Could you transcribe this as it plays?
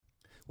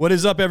What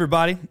is up,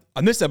 everybody?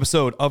 On this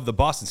episode of the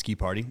Boston Ski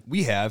Party,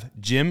 we have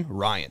Jim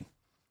Ryan.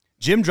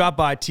 Jim dropped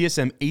by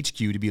TSM HQ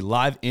to be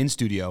live in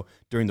studio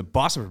during the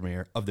Boston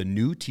premiere of the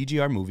new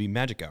TGR movie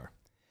Magic Hour.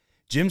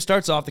 Jim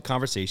starts off the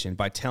conversation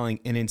by telling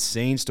an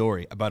insane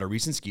story about a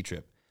recent ski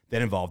trip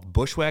that involved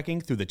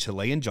bushwhacking through the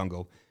Chilean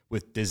jungle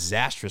with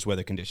disastrous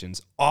weather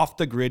conditions,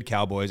 off-the-grid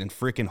cowboys, and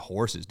freaking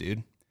horses,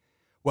 dude.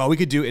 While we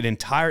could do an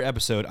entire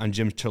episode on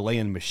Jim's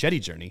Chilean machete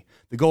journey,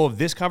 the goal of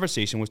this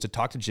conversation was to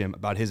talk to Jim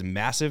about his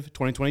massive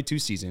 2022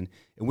 season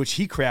in which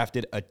he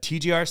crafted a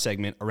TGR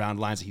segment around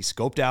lines that he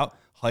scoped out,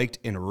 hiked,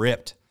 and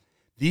ripped.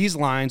 These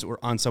lines were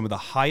on some of the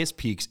highest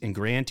peaks in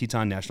Grand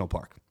Teton National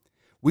Park.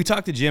 We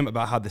talked to Jim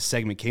about how the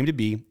segment came to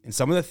be and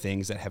some of the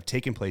things that have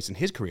taken place in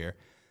his career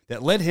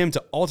that led him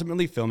to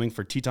ultimately filming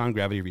for Teton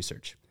Gravity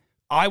Research.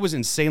 I was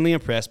insanely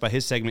impressed by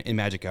his segment in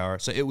Magic Hour,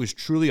 so it was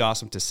truly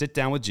awesome to sit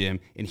down with Jim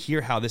and hear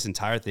how this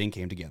entire thing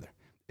came together.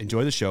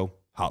 Enjoy the show.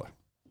 Holler.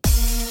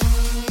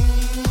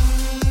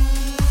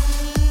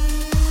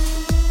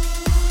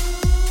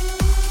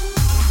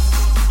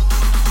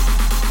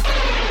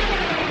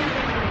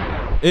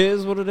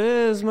 Is what it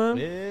is, man.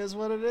 It is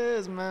what it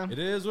is, man. It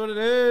is what it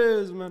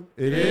is, man.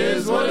 It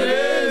is what it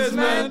is,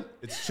 man.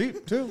 It's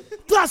cheap, too.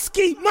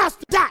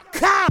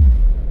 TheSkiMaster.com.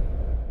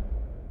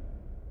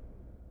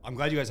 I'm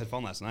glad you guys had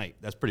fun last night.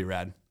 That's pretty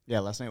rad.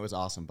 Yeah, last night was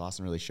awesome.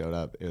 Boston really showed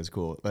up. It was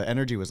cool. The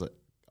energy was like,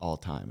 all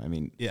time. I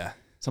mean, Yeah.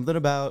 something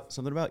about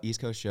East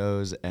Coast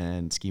shows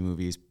and ski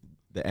movies.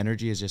 The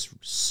energy is just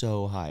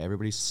so high.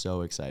 Everybody's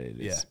so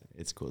excited.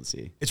 It's cool to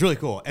see. It's really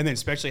cool. And then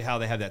especially how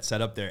they have that set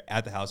up there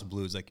at the House of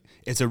Blues. Like,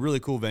 it's a really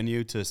cool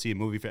venue to see a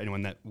movie for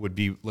anyone that would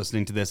be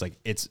listening to this. Like,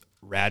 it's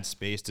rad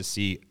space to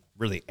see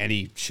really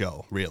any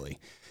show, really.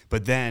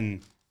 But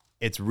then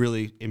it's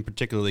really in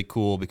particularly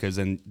cool because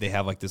then they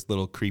have like this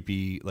little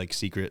creepy, like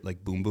secret,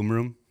 like boom boom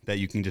room that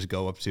you can just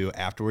go up to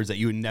afterwards that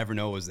you would never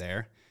know was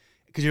there.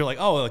 Because you're like,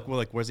 oh, like, well,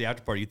 like, where's the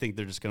after party? You think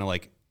they're just going to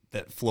like,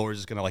 that floor is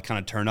just going to like kind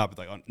of turn up. It's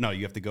like, oh, no,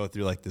 you have to go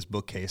through like this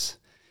bookcase.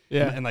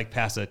 Yeah. And like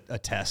pass a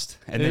test.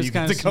 And It then is you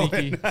get to kinda go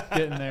sneaky in.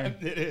 getting there.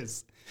 It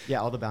is.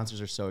 Yeah, all the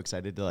bouncers are so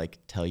excited to like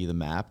tell you the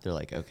map. They're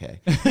like,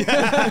 okay,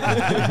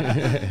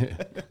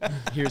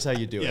 here's how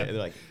you do Yeah. it.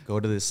 They're like, go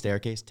to this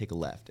staircase, take a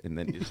left, and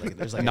then there's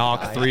like a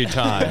Knock guy. 3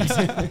 times.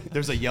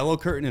 There's a yellow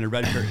curtain and a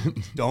red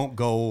curtain. Don't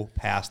go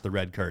past the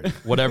red curtain.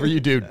 Whatever you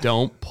do,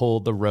 don't pull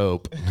the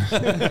rope.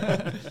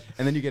 And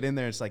then you get in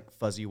there, it's like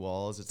fuzzy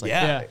walls. It's like,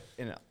 Yeah.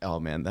 and, oh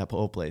man, that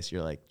whole place.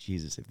 You're like,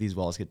 Jesus, if these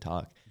walls could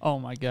talk Oh,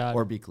 my God.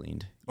 or be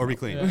cleaned. Or be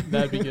clean. Yeah,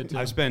 that'd be good, too.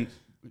 I've spent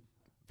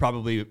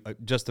probably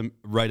just the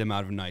right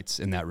amount of nights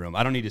in that room.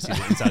 I don't need to see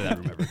the inside of that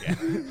room ever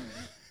again.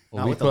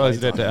 Not we with the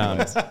closed it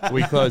lights on, down.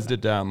 We closed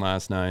it down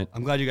last night.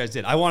 I'm glad you guys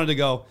did. I wanted to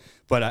go,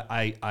 but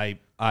I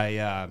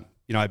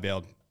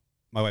bailed.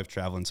 My wife's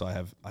traveling, so I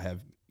have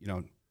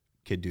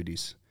kid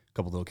duties, a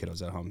couple little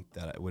kiddos at home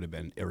that it would have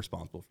been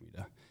irresponsible for me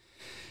to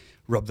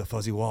rub the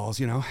fuzzy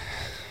walls,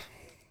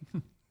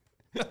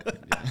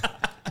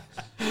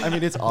 I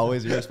mean, it's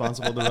always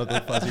irresponsible to rub the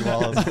fuzzy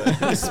walls.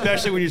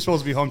 Especially when you're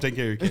supposed to be home taking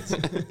care of your kids.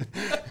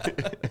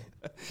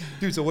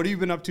 Dude, so what have you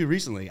been up to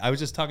recently? I was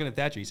just talking to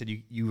Thatcher. He said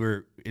you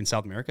were in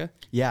South America?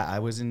 Yeah, I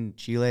was in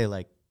Chile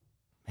like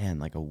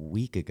a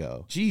week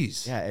ago.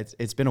 Jeez. Yeah,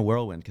 it's been a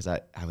whirlwind because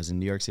I was in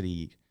New York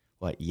City,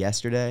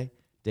 yesterday,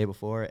 day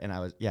before, and I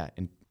was,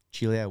 in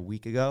Chile a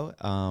week ago.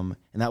 And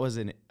that was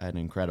an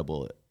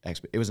incredible,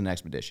 it was an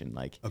expedition.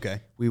 Like,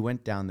 Okay. we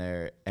went down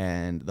there,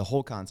 and the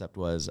whole concept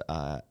was,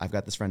 I've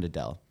got this friend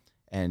Adele,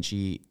 and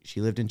she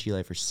lived in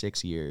Chile for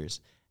 6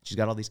 years. She's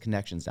got all these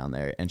connections down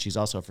there, and she's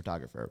also a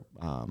photographer.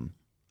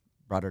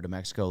 Brought her to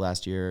Mexico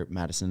last year.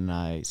 Madison and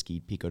I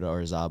skied Pico de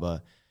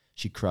Orizaba.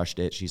 She crushed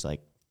it. She's like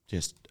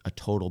just a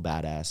total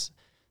badass.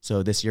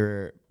 So this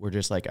year we're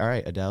just like, all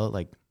right, Adele,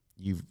 like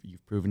you've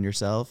proven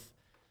yourself.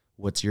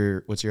 What's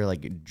your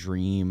like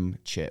dream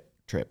trip?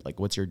 Like,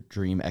 what's your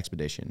dream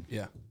expedition?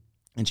 Yeah.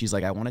 And she's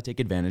like, I want to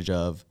take advantage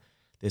of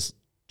this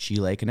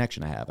Chile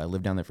connection I have. I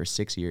lived down there for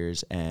 6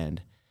 years,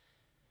 and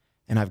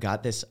I've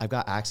got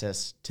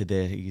access to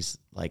these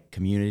like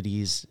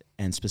communities,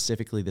 and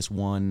specifically this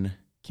one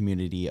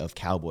community of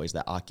cowboys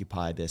that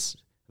occupy this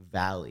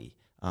valley.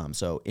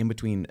 So in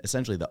between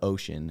essentially the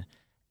ocean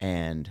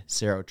and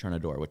Cerro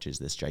Tronador, which is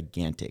this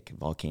gigantic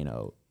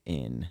volcano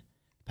in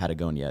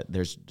Patagonia,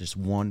 there's just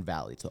one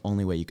valley. It's the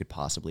only way you could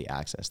possibly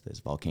access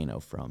this volcano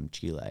from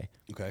Chile.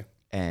 Okay.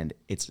 And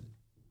it's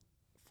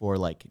for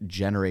like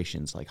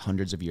generations, like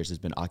hundreds of years, has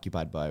been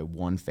occupied by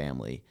one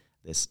family,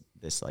 this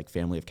like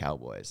family of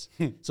cowboys.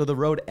 So the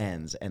road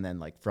ends, and then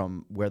like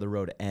from where the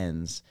road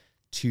ends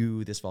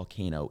to this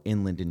volcano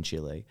inland in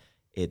Chile,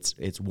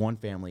 it's one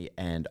family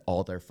and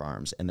all their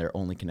farms, and they're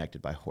only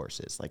connected by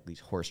horses, like these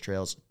horse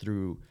trails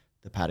through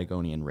the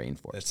Patagonian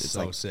rainforest. That's it's so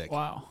like sick.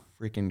 Wow.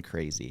 freaking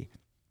crazy.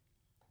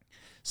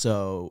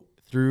 So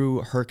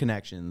through her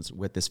connections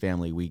with this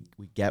family, we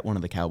get one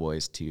of the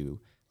cowboys to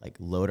like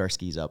load our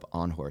skis up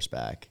on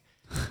horseback.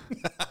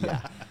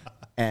 Yeah.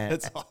 And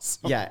That's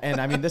awesome. yeah, and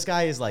I mean, this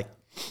guy is like,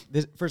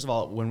 this, first of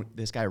all, when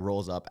this guy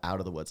rolls up out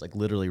of the woods, like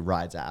literally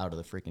rides out of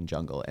the freaking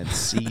jungle and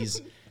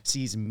sees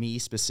sees me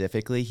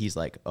specifically, he's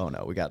like, oh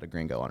no, we got a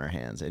gringo on our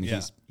hands. And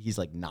he's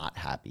like not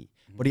happy.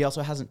 But he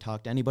also hasn't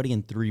talked to anybody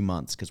in 3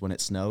 months because when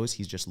it snows,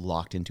 he's just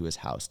locked into his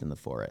house in the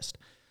forest.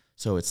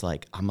 So it's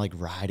like, I'm like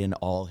riding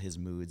all his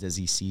moods as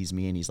he sees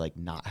me and he's like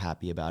not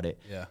happy about it.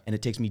 Yeah. And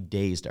it takes me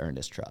days to earn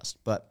his trust.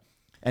 But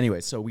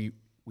anyway, so we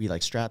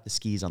like strap the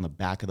skis on the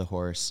back of the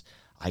horse.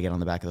 I get on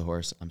the back of the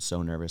horse. I'm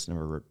so nervous.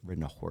 Never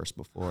ridden a horse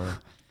before.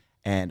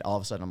 And all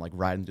of a sudden I'm like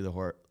riding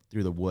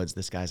through the woods.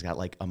 This guy's got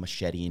like a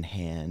machete in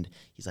hand.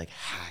 He's like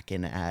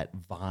hacking at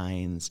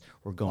vines.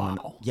 We're going,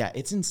 yeah,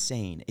 it's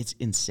insane. It's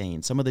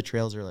insane. Some of the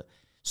trails are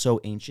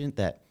so ancient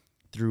that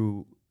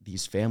through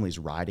these families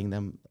riding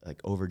them like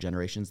over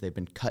generations, they've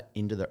been cut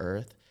into the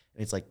earth.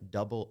 And it's like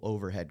double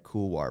overhead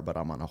couloir, but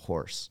I'm on a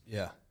horse.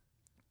 Yeah.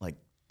 Like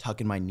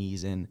tucking my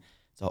knees in.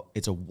 So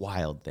it's a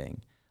wild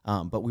thing.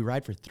 But we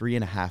ride for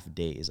 3.5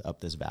 days up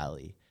this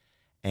valley.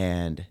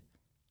 And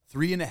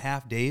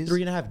 3.5 days?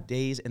 3.5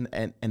 days,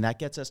 and that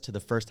gets us to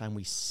the first time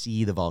we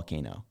see the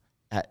volcano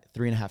at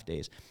 3.5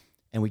 days.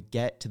 And we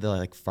get to the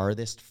like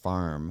farthest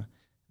farm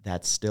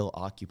that's still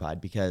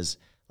occupied because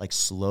like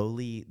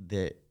slowly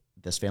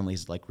this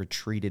family's like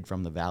retreated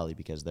from the valley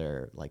because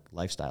their like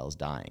lifestyle is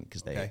dying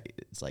because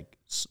it's like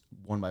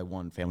one by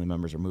one family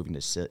members are moving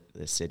to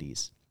the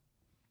cities.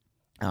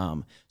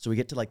 So we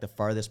get to like the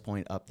farthest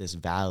point up this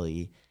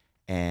valley,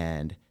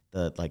 and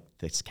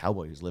this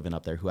cowboy who's living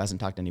up there who hasn't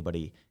talked to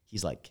anybody.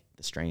 He's like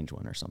the strange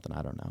one or something.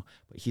 I don't know.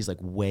 But he's like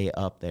way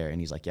up there and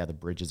he's like, yeah, the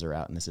bridges are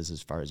out and this is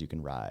as far as you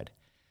can ride.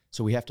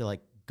 So we have to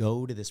like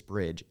go to this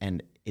bridge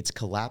and it's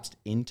collapsed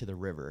into the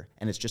river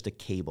and it's just a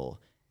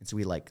cable. And so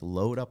we like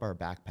load up our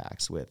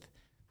backpacks with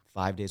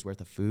 5 days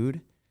worth of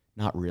food.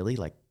 Not really,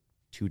 like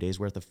 2 days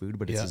worth of food,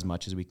 but it's as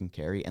much as we can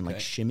carry and like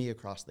shimmy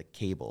across the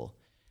cable.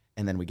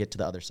 And then we get to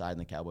the other side and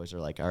the cowboys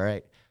are like, all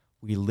right,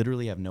 we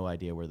literally have no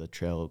idea where the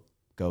trail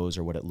goes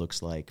or what it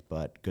looks like,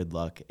 but good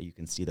luck. You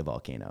can see the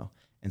volcano.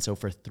 And so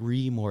for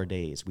 3 more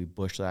days, we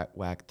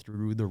bushwhacked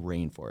through the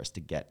rainforest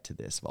to get to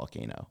this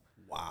volcano.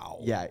 Wow.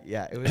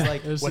 Yeah. It was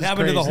like, what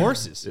happened to the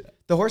horses?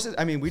 The horses,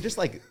 I mean, we just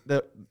like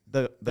they're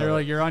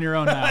like, you're on your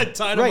own now.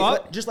 Tied them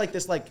up? Just like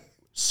this like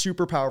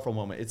super powerful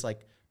moment. It's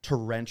like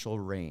torrential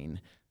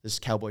rain. This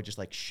cowboy just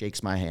like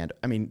shakes my hand.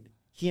 I mean,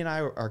 he and I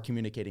are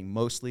communicating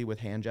mostly with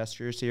hand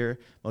gestures here,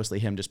 mostly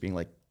him just being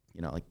like,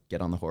 you know, like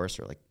get on the horse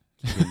or like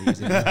keep your knees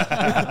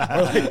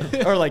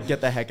in. or like get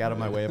the heck out of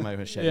my way of my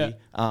machete.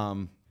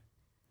 Yeah.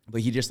 But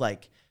he just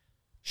like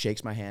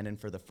shakes my hand, and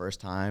for the first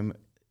time,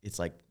 it's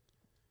like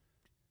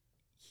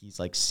he's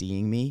like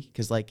seeing me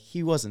because like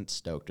he wasn't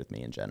stoked with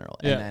me in general.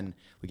 Yeah. And then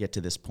we get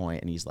to this point,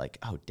 and he's like,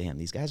 "Oh damn,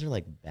 these guys are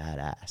like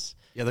badass."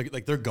 Yeah,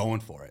 they're going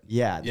for it.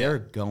 Yeah, they're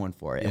going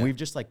for it. Yeah. And we've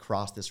just like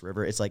crossed this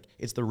river. It's like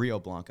it's the Rio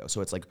Blanco, so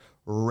it's like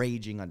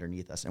raging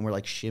underneath us, and we're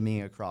like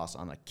shimmying across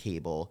on a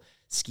cable,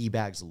 ski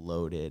bags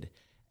loaded,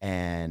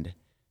 and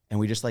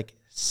we just like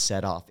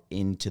set off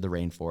into the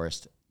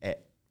rainforest.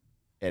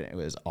 And it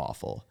was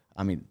awful.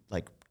 I mean,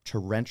 like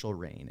torrential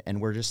rain, and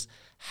we're just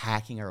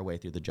hacking our way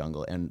through the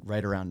jungle. And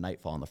right around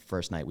nightfall on the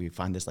first night, we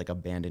find this like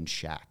abandoned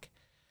shack,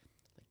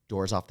 like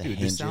doors off the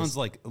hinges. This sounds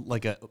like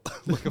a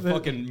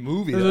fucking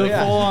movie. It's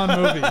a full-on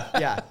movie.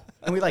 Yeah,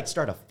 and we like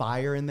start a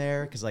fire in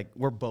there because like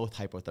we're both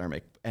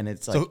hypothermic, and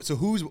it's like so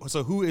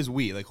who is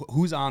we? Like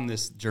who's on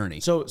this journey?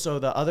 So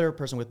the other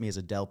person with me is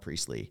Adele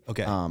Priestley.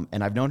 Okay,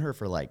 and I've known her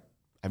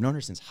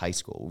since high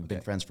school. We've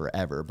been friends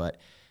forever, but.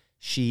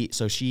 She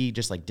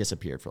just like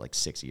disappeared for like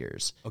 6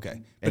 years.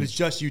 Okay, but it's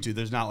just you two.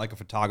 There's not like a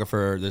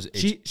photographer.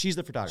 She's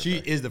the photographer. She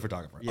is the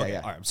photographer. Yeah, okay,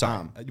 yeah. All right, I'm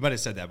sorry. You might have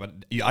said that, but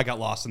I got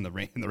lost in the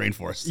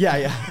rainforest.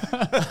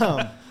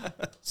 Yeah.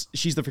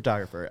 She's the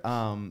photographer,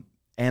 and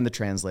the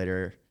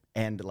translator,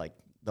 and like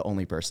the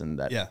only person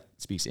that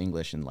speaks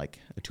English in like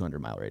a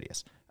 200-mile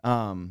radius.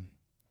 And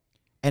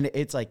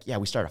it's like,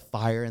 we start a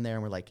fire in there,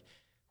 and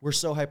we're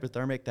so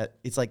hypothermic that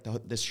it's like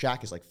this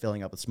shack is like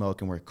filling up with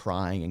smoke, and we're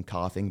crying and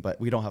coughing, but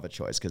we don't have a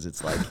choice because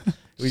it's like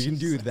we can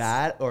do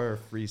that or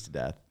freeze to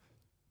death.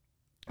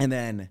 And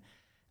then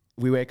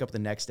we wake up the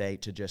next day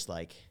to just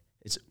like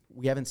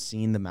we haven't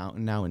seen the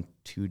mountain now in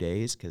 2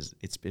 days because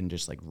it's been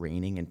just like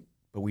raining,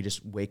 but we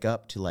just wake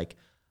up to like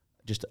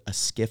just a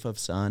skiff of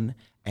sun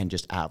and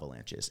just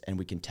avalanches, and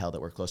we can tell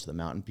that we're close to the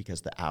mountain because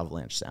the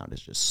avalanche sound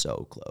is just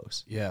so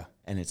close. Yeah,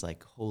 and it's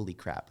like holy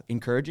crap,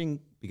 encouraging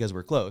because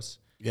we're close.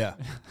 Yeah.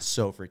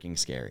 So freaking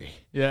scary.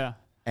 Yeah.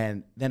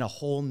 And then a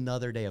whole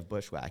nother day of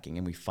bushwhacking,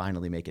 and we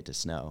finally make it to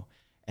snow.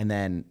 And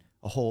then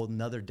a whole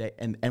nother day,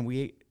 and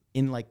we,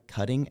 in like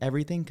cutting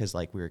everything, because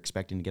like we were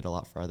expecting to get a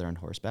lot farther on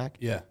horseback.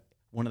 Yeah.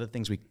 One of the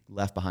things we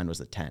left behind was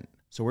the tent.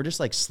 So we're just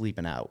like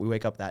sleeping out. We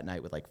wake up that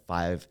night with like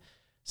 5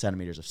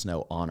 centimeters of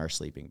snow on our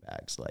sleeping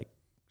bags, like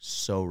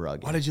so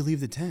rugged. Why did you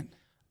leave the tent?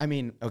 I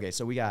mean, okay,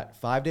 so we got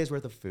 5 days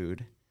worth of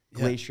food,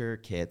 glacier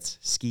kits,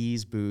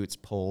 skis, boots,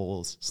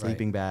 poles,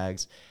 sleeping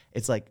bags.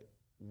 It's like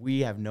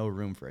we have no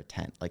room for a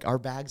tent. Like our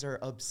bags are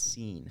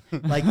obscene.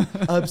 Like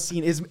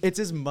obscene. It's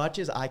as much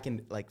as I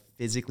can like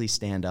physically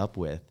stand up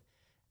with,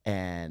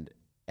 and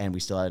we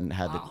still hadn't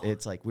had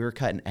it's like we were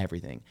cutting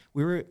everything.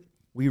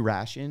 We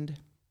rationed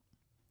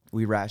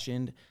we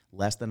rationed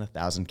less than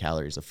 1,000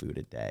 calories of food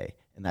a day,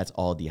 and that's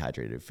all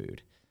dehydrated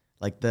food.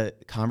 Like the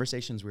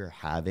conversations we were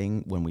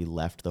having when we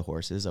left the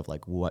horses of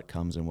like what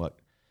comes and what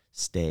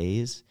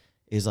stays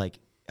is like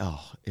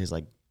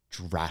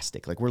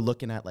drastic. Like we're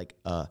looking at like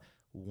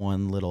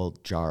one little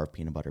jar of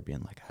peanut butter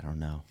being like, I don't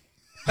know.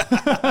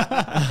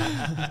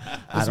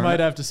 This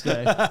might have to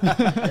stay.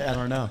 I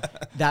don't know.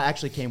 That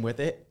actually came with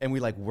it, and we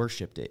like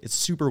worshipped it. It's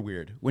super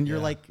weird when you're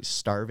like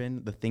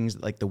starving. The things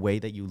like the way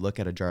that you look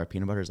at a jar of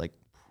peanut butter is like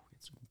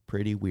it's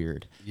pretty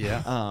weird.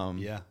 Yeah.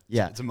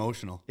 Yeah. It's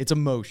emotional. It's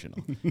emotional.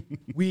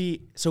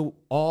 So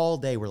all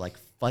day we're like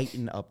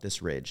fighting up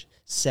this ridge,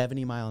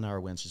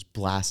 70-mile-an-hour winds just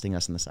blasting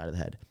us in the side of the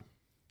head.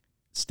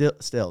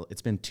 Still,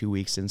 it's been 2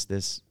 weeks since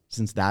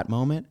that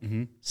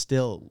moment.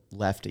 Still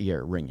left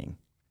ear ringing.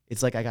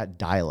 It's like I got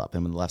dial-up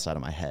in the left side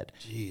of my head.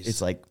 Jeez. It's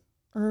like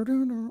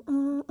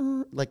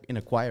in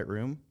a quiet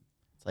room.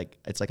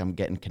 It's like I'm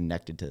getting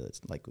connected to this,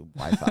 like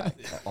Wi-Fi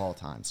at all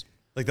times.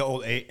 Like the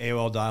old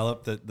AOL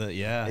dial-up.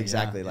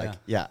 Exactly.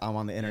 I'm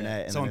on the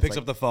internet. And someone picks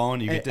up the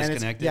phone, you get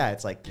disconnected.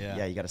 It's like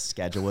you got to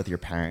schedule with your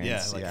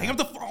parents. Hang up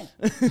the phone.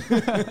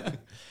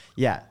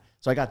 Yeah.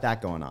 So I got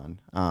that going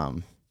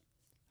on.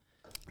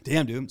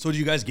 Damn, dude. So did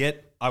you guys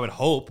get? I would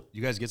hope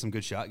you guys get some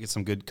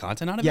good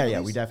content out of it. Yeah,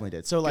 we definitely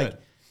did. So like.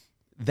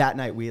 That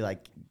night we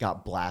like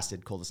got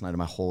blasted, coldest night of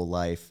my whole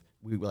life.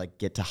 We would like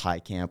get to high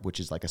camp, which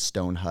is like a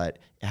stone hut.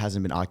 It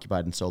hasn't been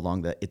occupied in so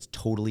long that it's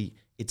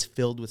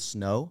filled with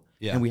snow.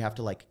 Yeah. And we have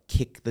to like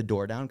kick the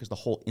door down because the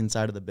whole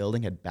inside of the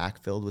building had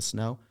backfilled with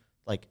snow.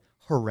 Like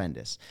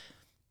horrendous.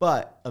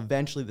 But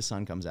eventually the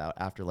sun comes out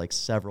after like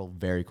several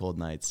very cold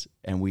nights,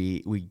 and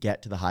we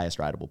get to the highest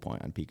rideable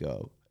point on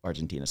Pico,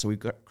 Argentina. So we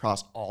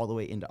cross all the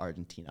way into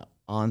Argentina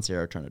on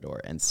Cerro Tronador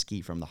and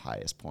ski from the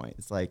highest point.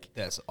 It's like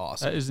that's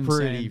awesome. That is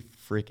pretty insane.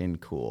 Freaking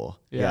cool.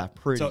 Yeah,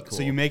 pretty cool.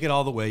 So you make it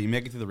all the way. You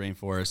make it through the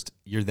rainforest.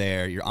 You're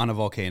there. You're on a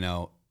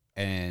volcano,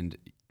 and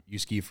you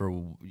ski for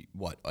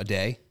what, a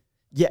day?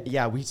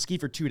 Yeah. We ski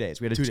for 2 days.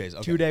 We had a 2 days,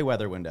 okay. 2-day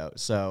weather window.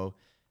 So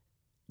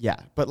yeah,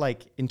 but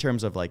like in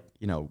terms of like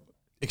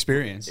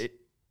experience.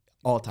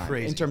 All time.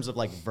 Crazy. In terms of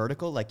like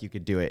vertical, like you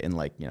could do it in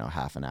like,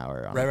 half an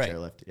hour on a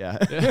chairlift. Yeah.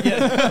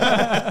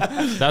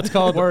 That's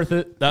called worth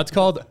it. That's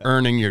called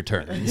earning your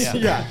turns.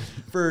 Yeah,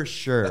 for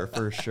sure.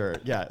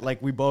 Yeah.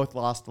 Like we both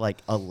lost like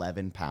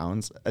 11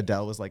 pounds.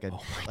 Adele was like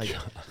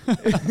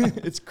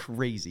it's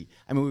crazy.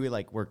 I mean, we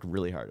like worked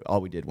really hard. All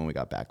we did when we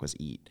got back was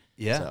eat.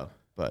 Yeah. So,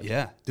 but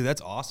yeah, dude,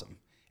 that's awesome.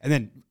 And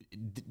then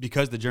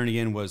because the journey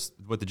in was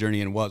what the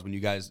journey in was, when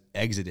you guys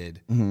exited,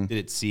 did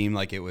it seem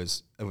like it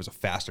was a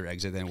faster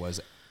exit than it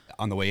was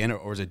on the way in,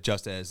 or was it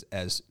just as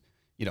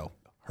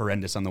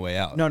horrendous on the way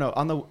out? No.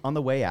 On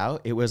the way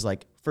out, it was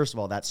like, first of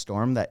all, that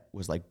storm that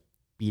was like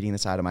beating the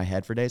side of my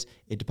head for days,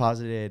 it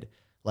deposited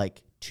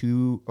like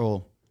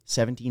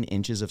 17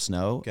 inches of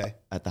snow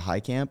at the high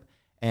camp,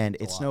 and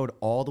it snowed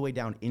all the way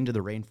down into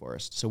the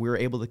rainforest. So we were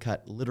able to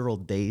cut literal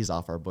days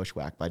off our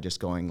bushwhack by just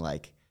going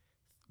like,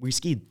 we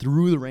skied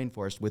through the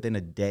rainforest within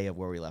a day of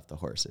where we left the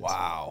horses.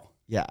 Wow.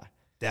 Yeah.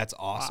 That's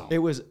awesome. It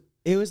was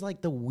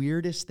like the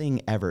weirdest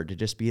thing ever to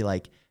just be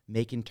like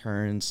making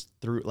turns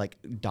through, like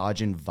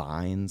dodging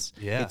vines.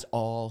 Yeah. It's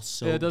all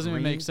so it doesn't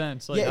green. even make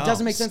sense. Like, it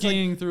doesn't make sense.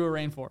 Skiing through a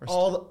rainforest.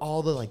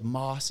 All the like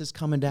moss is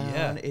coming down.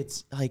 Yeah.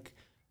 It's like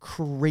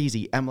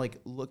crazy. I'm like,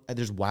 look,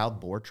 there's wild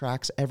boar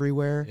tracks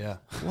everywhere. Yeah.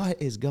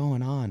 What is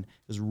going on?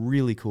 It was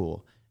really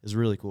cool.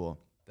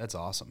 That's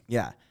awesome.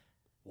 Yeah.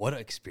 What an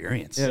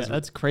experience. Yeah,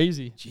 that's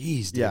crazy.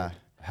 Jeez, dude. Yeah.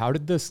 How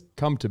did this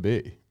come to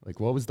be? Like,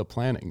 what was the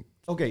planning?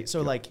 Okay,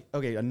 so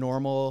a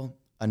normal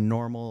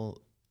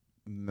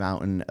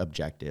mountain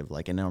objective,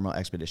 like a normal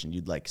expedition,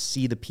 you'd like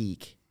see the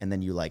peak and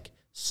then you like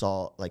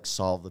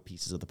solve the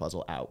pieces of the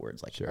puzzle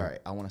outwards. Like, all right,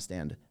 I want to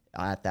stand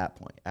at that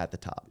point at the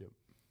top. Yep.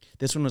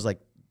 This one was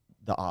like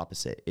the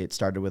opposite. It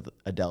started with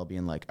Adele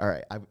being like, all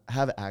right, I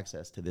have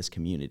access to this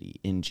community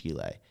in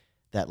Chile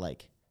that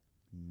like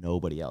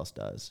nobody else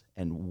does,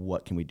 and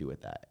what can we do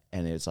with that?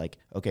 And it's like,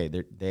 okay,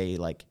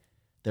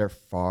 their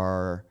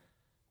far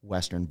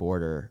western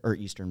border or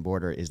eastern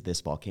border is this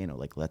volcano.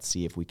 Like, let's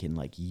see if we can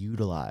like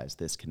utilize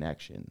this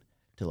connection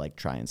to like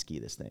try and ski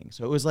this thing.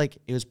 So it was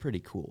pretty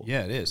cool.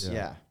 Yeah, it is.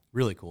 Yeah.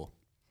 Really cool.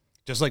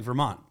 Just like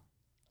Vermont.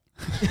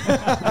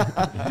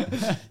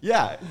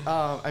 Yeah.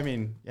 I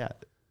mean, yeah.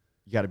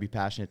 You got to be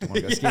passionate to want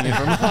to go skiing in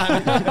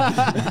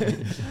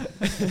Vermont.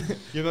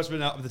 You must have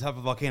been out at the top of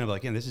a volcano,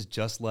 like, yeah, this is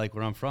just like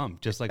where I'm from,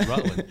 just like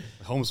Rutland,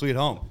 home sweet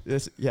home.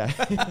 This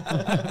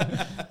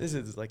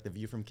is like the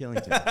view from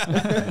Killington.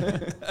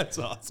 That's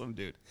awesome,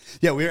 dude.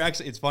 Yeah, we were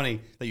actually, it's funny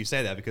that you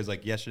say that because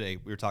like yesterday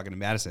we were talking to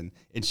Madison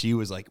and she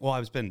was like, well,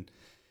 I've been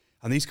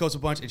on the East Coast a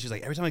bunch. And she's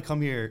like, every time I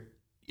come here,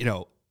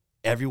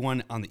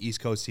 everyone on the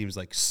East Coast seems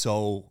like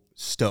so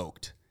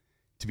stoked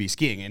to be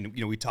skiing. And,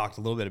 we talked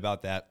a little bit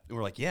about that. And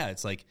we're like, yeah,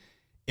 it's like,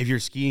 if you're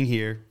skiing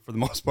here, for the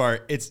most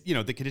part, it's,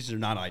 the conditions are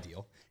not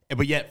ideal.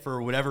 But yet,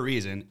 for whatever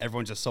reason,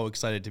 everyone's just so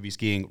excited to be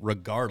skiing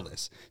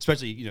regardless.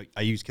 Especially,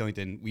 we use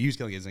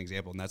Killington as an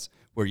example, and that's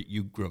where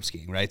you grew up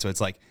skiing, right? So it's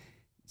like,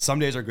 some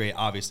days are great,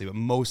 obviously, but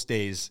most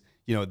days,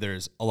 you know,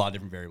 there's a lot of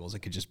different variables. It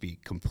could just be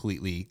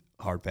completely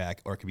hard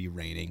pack, or it could be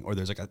raining, or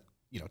there's like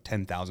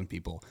 10,000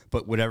 people.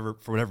 But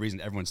for whatever reason,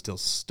 everyone's still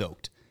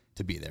stoked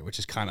to be there, which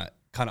is kind of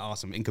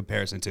awesome in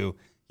comparison to,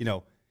 you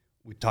know,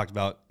 we talked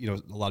about, you know,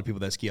 a lot of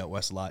people that ski out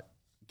west a lot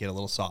get a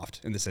little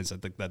soft in the sense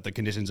that the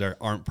conditions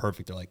aren't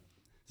perfect. They're like,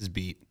 this is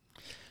beat.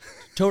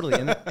 Totally.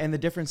 And the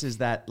difference is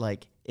that,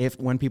 like,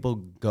 when people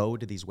go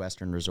to these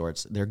Western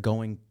resorts, they're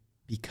going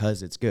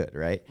because it's good,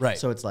 right? Right.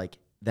 So it's like,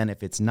 then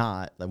if it's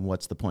not, then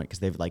what's the point? Because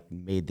they've like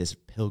made this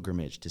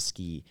pilgrimage to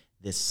ski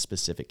this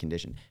specific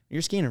condition. When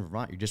you're skiing in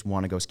Vermont, you just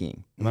want to go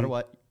skiing. No matter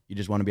what, you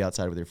just want to be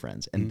outside with your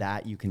friends. And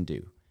that you can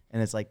do.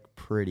 And it's like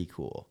pretty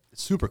cool.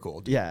 It's super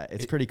cool. Dude. Yeah,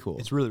 it's pretty cool.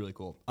 It's really, really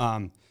cool.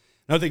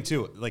 Another thing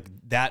too, like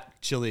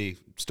that Chile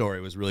story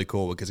was really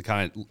cool because it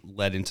kind of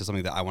led into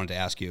something that I wanted to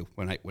ask you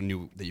when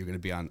knew that you were going to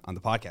be on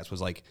the podcast.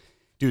 Was like,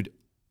 dude,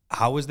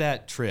 how was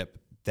that trip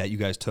that you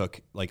guys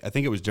took? Like, I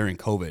think it was during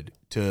COVID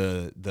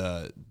to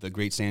the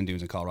Great Sand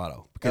Dunes in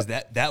Colorado, because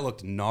that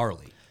looked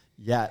gnarly.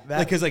 Yeah,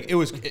 because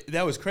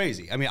that was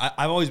crazy. I mean,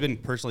 I've always been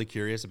personally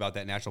curious about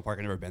that national park.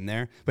 I've never been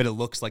there, but it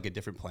looks like a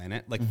different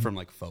planet, like from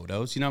like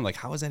photos. You know, I'm like,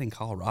 how is that in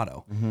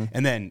Colorado?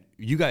 And then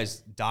you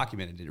guys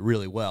documented it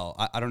really well.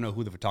 I don't know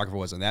who the photographer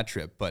was on that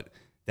trip, but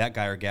that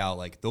guy or gal,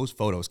 like those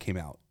photos came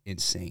out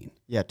insane.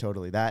 Yeah,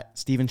 totally. That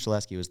Steven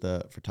Shaleski was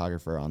the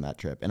photographer on that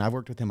trip, and I've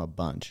worked with him a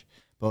bunch.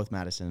 Both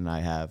Madison and I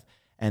have,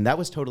 and that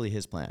was totally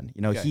his plan.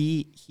 You know,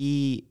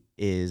 he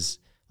is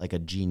like a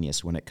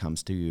genius when it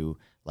comes to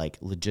like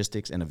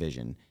logistics and a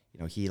vision. You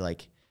know, he'll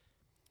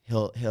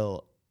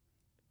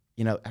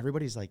you know,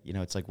 everybody's like, you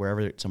know, it's like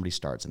wherever somebody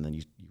starts and then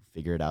you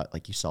figure it out,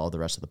 like you solve the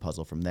rest of the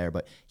puzzle from there.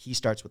 But he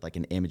starts with like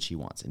an image he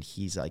wants, and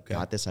he's like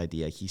got this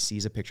idea. He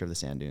sees a picture of the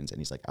sand dunes and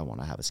he's like, I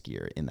want to have a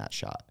skier in that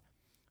shot.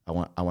 I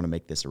want to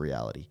make this a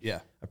reality. Yeah.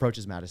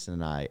 Approaches Madison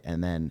and I,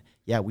 and then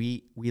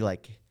we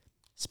like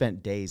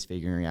spent days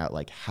figuring out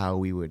like how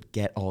we would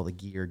get all the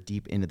gear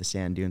deep into the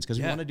sand dunes, because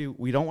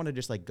we don't want to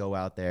just like go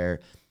out there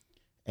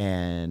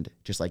and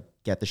just like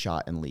get the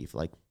shot and leave.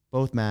 Like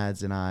both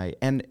Mads and I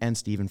and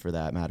Steven for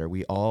that matter,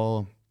 we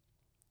all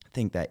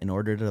think that in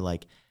order to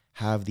like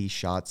have these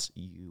shots,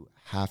 you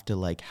have to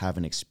like have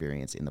an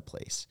experience in the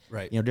place.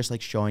 Right. You know, just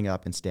like showing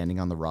up and standing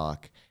on the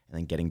rock and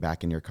then getting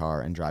back in your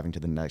car and driving to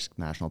the next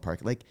national park.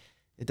 Like,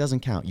 it doesn't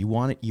count. You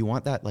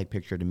want that like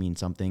picture to mean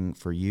something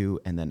for you,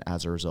 and then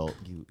as a result,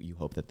 you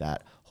hope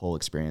that whole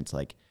experience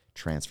like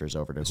transfers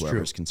over to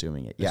whoever's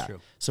consuming it. That's true.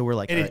 So we're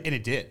like, and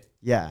it did.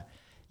 Yeah.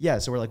 Yeah.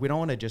 So we're like, we don't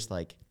want to just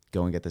like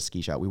go and get the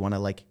ski shot. We want to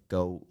like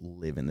go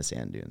live in the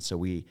sand dunes. So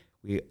we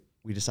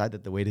decide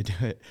that the way to do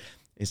it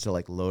is to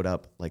like load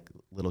up like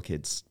little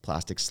kids'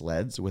 plastic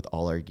sleds with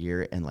all our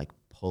gear and like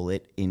pull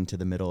it into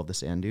the middle of the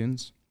sand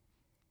dunes.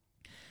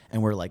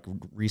 And we're like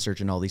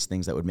researching all these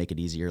things that would make it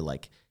easier,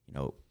 like, you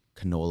know,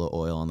 canola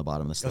oil on the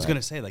bottom of the sled. I was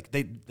gonna say, like,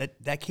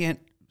 that can't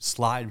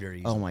slide very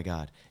easily. Oh my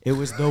God, it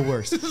was the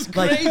worst. This is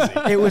crazy.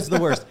 It was the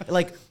worst.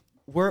 Like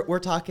we're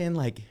talking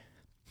like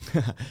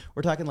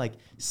we're talking like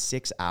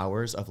 6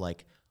 hours of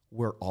like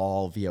we're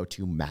all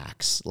VO2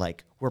 max.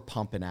 Like we're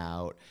pumping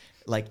out.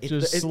 Like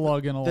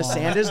slugging along.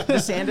 The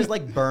sand is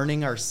like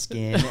burning our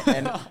skin,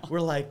 and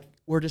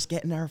we're just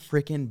getting our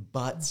freaking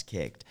butts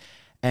kicked.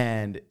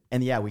 And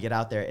yeah, we get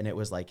out there and it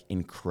was like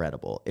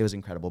incredible. It was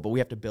incredible. But we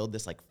have to build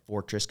this like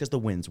fortress because the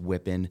wind's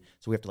whipping.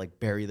 So we have to like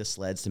bury the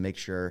sleds to make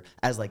sure,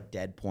 as like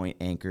dead man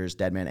anchors,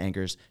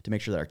 to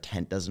make sure that our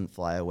tent doesn't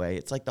fly away.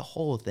 It's like the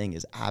whole thing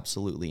is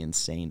absolutely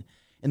insane.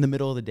 In the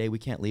middle of the day, we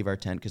can't leave our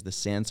tent because the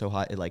sand's so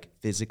hot, it like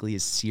physically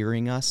is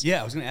searing us.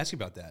 Yeah, I was going to ask you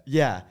about that.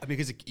 Yeah. I mean,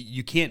 because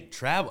you can't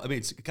travel. I mean,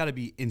 it's got to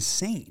be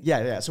insane.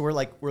 Yeah. So we're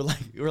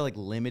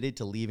limited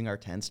to leaving our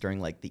tents during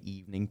like the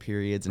evening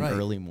periods and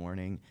early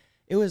morning.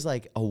 It was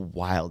like a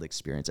wild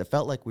experience. It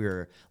felt like we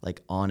were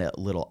like on a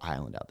little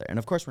island out there. And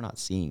of course we're not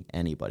seeing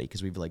anybody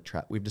because we've like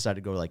we've decided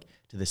to go like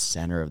to the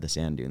center of the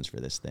sand dunes for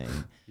this thing.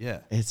 Yeah.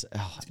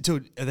 So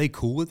are they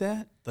cool with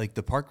that? Like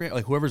the park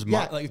like whoever's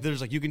like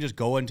there's like you can just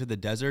go into the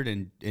desert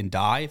and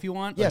die if you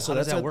want? Yeah, like, so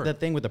that's the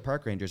thing with the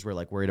park rangers. We're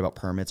like worried about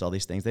permits, all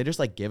these things. They just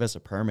like give us a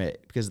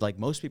permit because like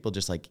most people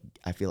just like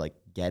I feel like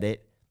get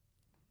it,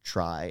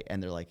 try,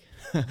 and they're like,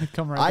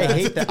 come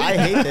right back. I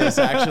hate this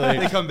actually.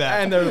 They come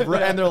back and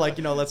they're like,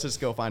 you know, let's just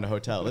go find a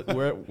hotel.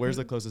 Where's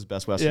the closest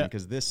Best Western,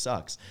 because this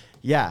sucks.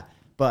 Yeah,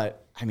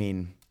 but I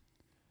mean,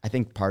 I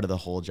think part of the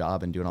whole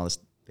job and doing all these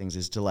things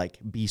is to like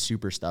be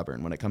super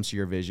stubborn when it comes to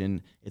your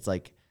vision. It's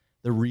like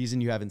the reason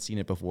you haven't seen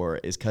it before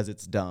is because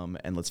it's dumb,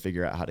 and let's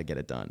figure out how to get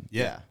it done.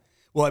 Yeah.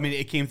 Well, I mean,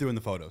 it came through in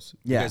the photos.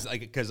 Yeah.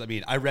 Because I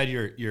mean, I read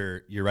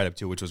your write up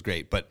too, which was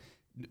great, but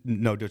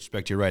no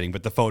disrespect to your writing,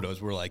 but the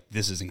photos were like,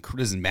 this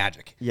is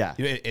magic. Yeah.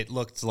 You know, it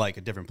looked like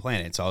a different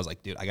planet. So I was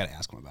like, dude, I got to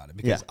ask him about it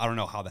because I don't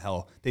know how the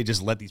hell they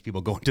just let these people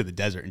go into the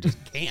desert and just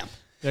camp.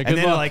 Yeah, and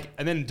then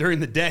and then during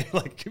the day,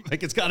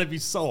 like it's got to be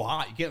so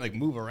hot. You can't like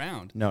move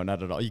around. No,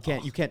 not at all. You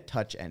can't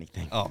touch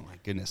anything. Oh my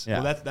goodness.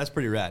 Yeah. Well, that's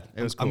pretty rad.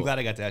 It was cool. I'm glad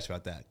I got to ask you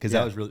about that because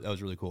that was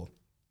really cool.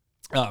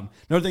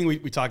 Another thing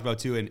we talked about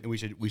too, and we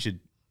should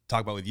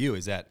talk about with you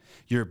is that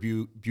your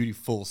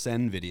beautiful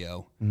send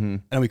video. Mm-hmm.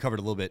 I know we covered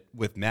a little bit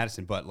with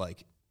Madison, but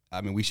like,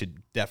 I mean, we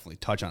should definitely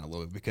touch on it a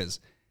little bit because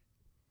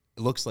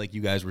it looks like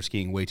you guys were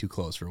skiing way too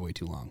close for way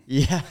too long.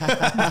 Yeah.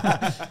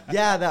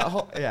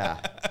 Yeah.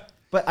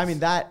 But I mean,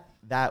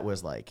 that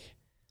was like,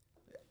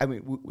 I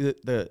mean,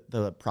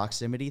 the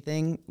proximity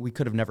thing, we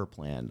could have never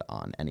planned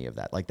on any of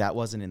that. Like that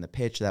wasn't in the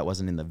pitch. That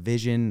wasn't in the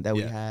vision that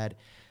we had.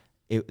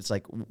 It's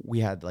like we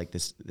had like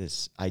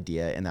this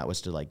idea, and that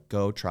was to like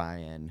go try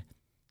and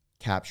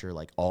capture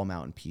like all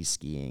mountain piste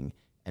skiing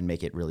and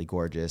make it really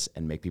gorgeous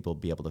and make people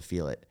be able to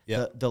feel it.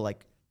 Yeah. The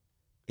like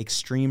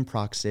extreme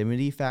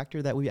proximity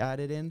factor that we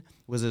added in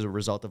was as a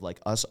result of like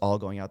us all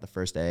going out the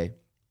first day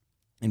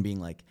and being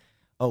like,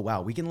 oh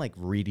wow, we can like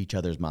read each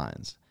other's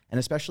minds. And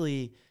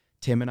especially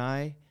Tim and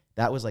I,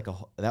 that was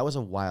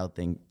a wild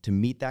thing to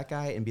meet that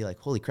guy and be like,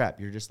 holy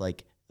crap, you're just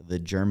like the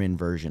German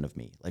version of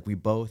me. Like we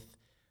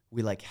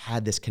like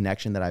had this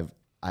connection that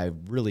I've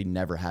really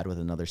never had with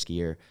another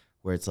skier,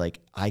 where it's like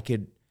I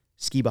could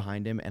ski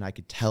behind him and I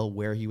could tell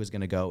where he was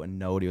going to go and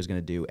know what he was going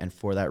to do. And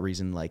for that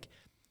reason, like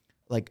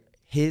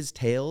his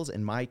tails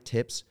and my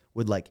tips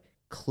would like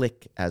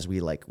click as we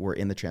like were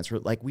in the transfer.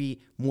 Like we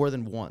more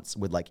than once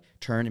would like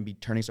turn and be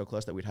turning so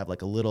close that we'd have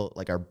like a little,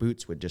 like our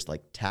boots would just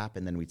like tap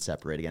and then we'd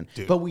separate again.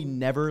 Dude. But we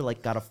never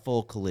like got a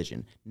full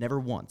collision, never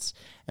once.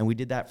 And we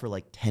did that for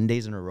like 10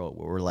 days in a row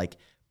where we're like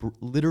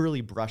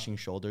literally brushing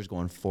shoulders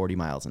going 40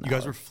 miles an hour. You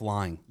guys were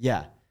flying.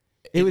 Yeah.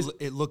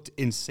 It looked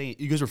insane.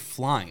 You guys were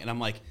flying, and I'm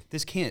like,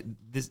 this can't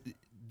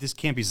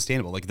be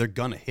sustainable. Like they're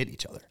gonna hit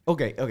each other.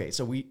 Okay.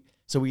 So we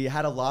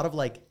had a lot of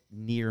like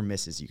near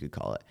misses, you could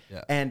call it.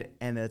 Yeah. And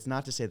it's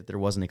not to say that there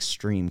wasn't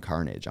extreme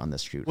carnage on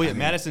this shoot. Well, yeah,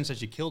 Madison said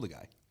she killed a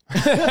guy. I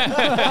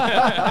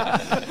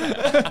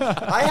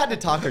had to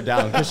talk her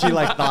down because she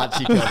like thought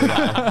she killed a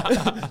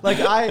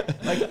guy.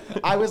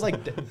 I was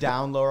like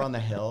down lower on the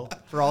hill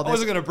for all this. I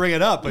wasn't gonna bring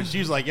it up, but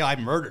she's like, yeah, I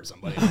murdered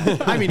somebody.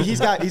 I mean, he's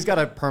got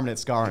a permanent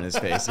scar on his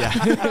face.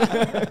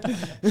 Yeah.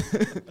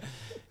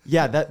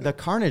 Yeah, the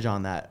carnage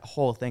on that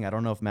whole thing. I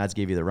don't know if Mads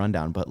gave you the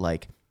rundown, but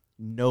like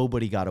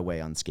nobody got away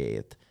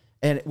unscathed,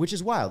 and which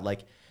is wild.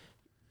 Like,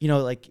 you know,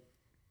 like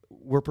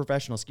we're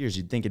professional skiers.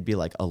 You'd think it'd be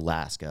like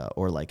Alaska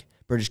or like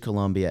British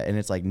Columbia, and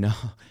it's like no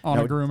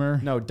a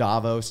groomer. No,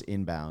 Davos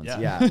inbounds.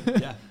 Yeah.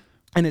 Yeah.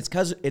 And it's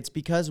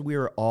because we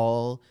were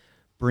all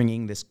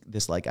bringing this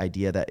like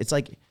idea that it's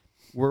like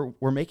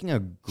we're making a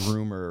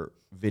groomer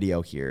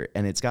video here,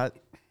 and it's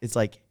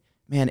like,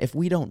 man, if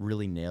we don't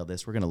really nail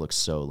this, we're gonna look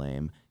so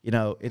lame. You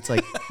know, it's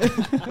like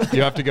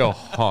you have to go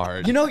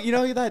hard. You know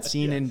that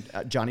scene in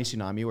Johnny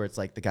Tsunami where it's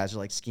like the guys are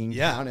like skiing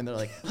down and they're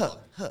like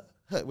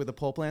with the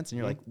pole plants, and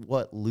you're like,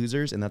 what,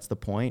 losers? And that's the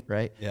point,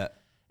 right? Yeah.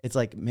 It's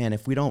like, man,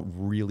 if we don't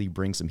really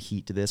bring some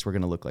heat to this, we're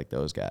gonna look like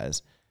those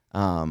guys.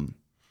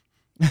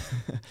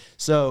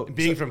 So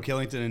being from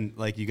Killington,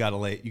 like you gotta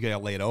lay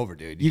it over,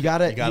 dude. You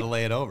gotta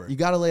lay it over. You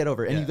gotta lay it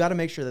over, and you gotta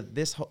make sure that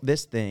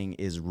this thing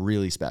is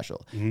really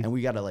special, and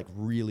we gotta like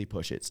really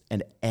push it.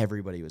 And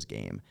everybody was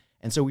game,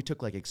 and so we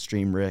took like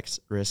extreme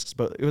risks.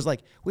 But it was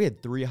like we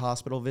had 3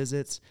 hospital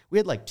visits. We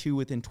had like 2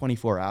 within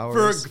 24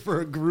 hours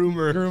for a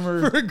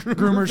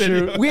groomer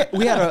shoot. We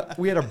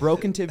had a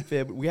broken tib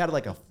fib. We had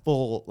like a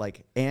full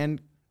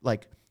and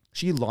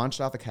she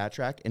launched off a cat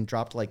track and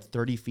dropped like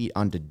 30 feet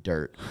onto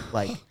dirt,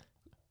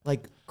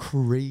 like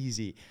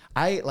crazy.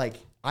 I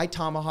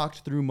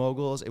tomahawked through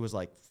moguls. It was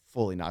like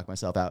fully knocked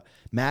myself out.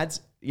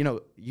 Mads, you know,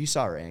 you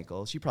saw her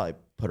ankle. She probably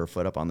put her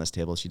foot up on this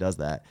table. She does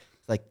that.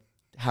 Like,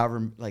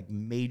 however, like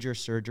major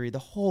surgery. The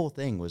whole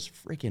thing was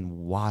freaking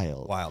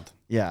wild.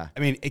 Yeah. I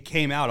mean, it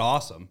came out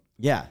awesome.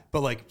 Yeah. But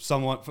like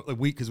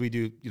because we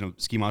do, you know,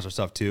 ski monster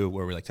stuff too,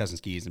 where we like testing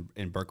skis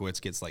and Berkowitz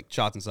gets like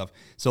shots and stuff.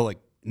 So like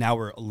now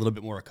we're a little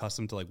bit more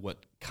accustomed to like what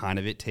kind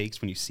of it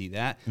takes when you see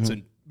that. Mm-hmm. So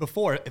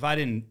before, if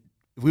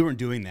we weren't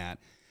doing that,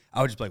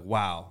 I would just be like,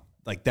 wow,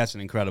 like that's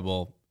an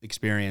incredible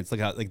experience.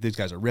 Look how like these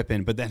guys are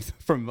ripping. But then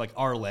from like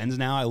our lens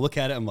now, I look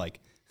at it, I'm like,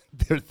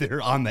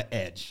 they're on the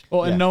edge.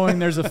 Well, and knowing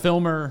there's a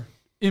filmer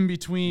in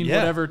between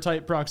whatever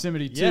type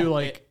proximity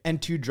too,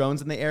 and 2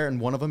 drones in the air, and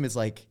one of them is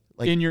like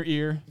in your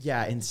ear.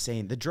 Yeah,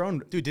 insane. The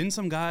drone, dude. Didn't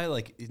some guy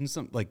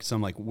some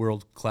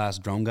world class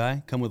drone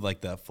guy come with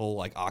like the full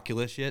like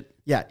Oculus shit?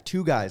 Yeah,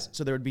 2 guys.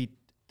 So there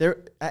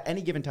at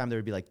any given time there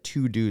would be like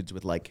 2 dudes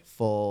with like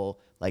full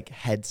like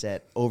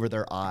headset over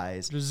their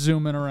eyes, just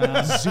zooming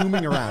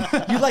around.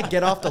 You like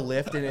get off the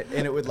lift and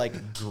it would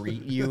like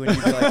greet you, and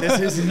you'd be like, this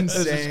is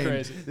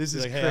insane. This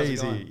is like,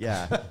 crazy. Hey,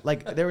 yeah.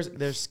 Like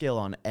there's skill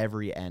on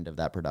every end of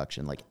that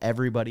production. Like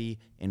everybody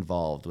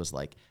involved was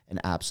like an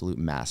absolute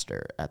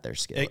master at their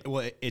skill.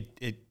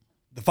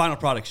 The final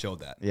product showed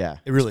that. Yeah.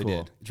 It really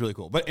cool. did. It's really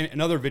cool. But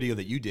another video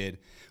that you did,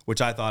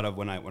 which I thought of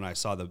when I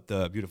saw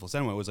the beautiful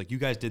cinema, was like you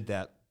guys did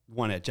that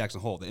one at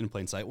Jackson Hole, the in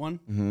plain sight one.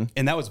 Mm-hmm.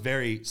 And that was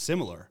very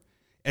similar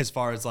as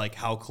far as like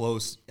how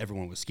close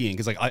everyone was skiing.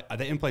 Because like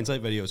the in plain sight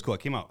video is cool.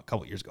 It came out a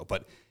couple years ago,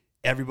 but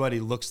everybody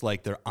looks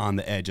like they're on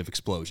the edge of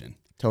explosion.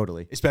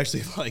 Totally.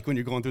 Especially like when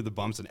you're going through the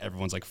bumps and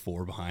everyone's like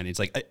 4 behind. It's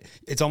like,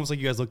 it's almost like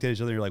you guys looked at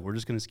each other and you're like, we're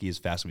just going to ski as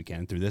fast as we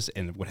can through this.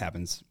 And what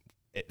happens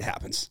it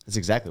happens. That's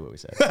exactly what we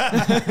said.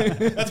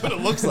 That's what it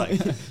looks like.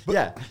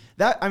 Yeah,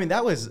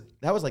 that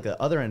was like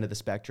the other end of the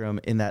spectrum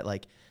in that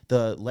like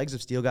the Legs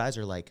of Steel guys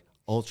are like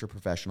ultra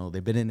professional.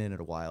 They've been in it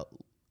a while.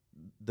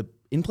 The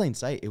In Plain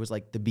Sight, it was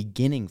like the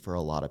beginning for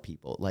a lot of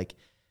people. Like,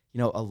 you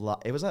know,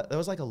 there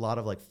was like a lot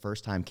of like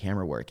first time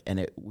camera work,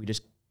 and we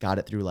just got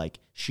it through like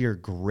sheer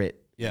grit.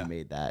 Yeah, and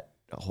made that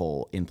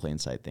whole In Plain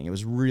Sight thing. It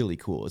was really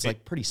cool. It's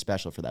like pretty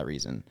special for that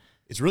reason.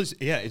 It's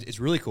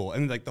really cool.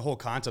 And like the whole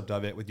concept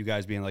of it with you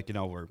guys being like, you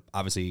know, we're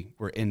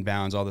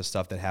inbounds, all this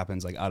stuff that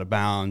happens like out of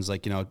bounds,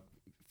 like, you know,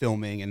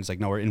 filming, and it's like,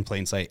 no, we're in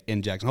plain sight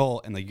in Jackson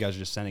Hole, and like you guys are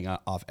just sending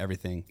off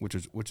everything, which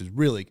is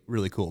really,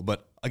 really cool.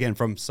 But again,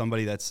 from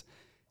somebody that's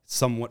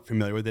somewhat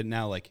familiar with it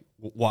now, like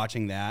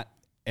watching that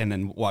and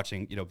then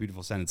watching, you know,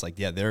 Beautiful Sin, it's like,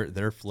 yeah,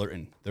 they're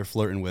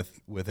flirting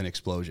with an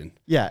explosion.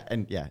 Yeah,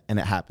 and it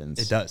happens.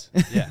 It does.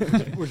 Yeah,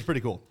 which is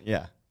pretty cool.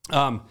 Yeah.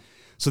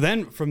 So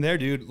then from there,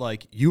 dude,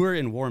 like you were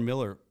in Warren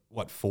Miller,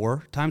 what,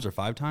 4 times or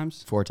 5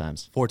 times? 4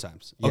 times. 4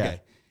 times. Yeah.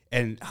 Okay.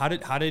 And how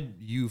did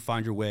you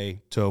find your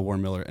way to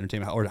Warren Miller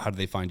Entertainment, or how did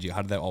they find you?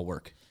 How did that all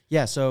work?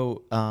 Yeah.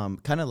 So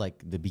kind of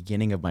like the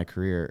beginning of my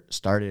career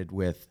started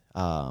with,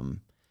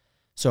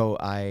 so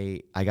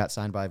I got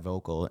signed by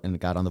Vocal and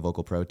got on the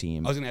Vocal Pro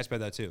team. I was going to ask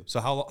about that too.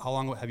 So how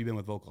long have you been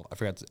with Vocal? I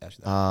forgot to ask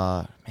you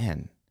that.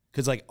 Man.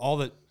 Because like all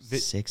the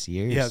 6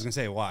 years. Yeah, I was going to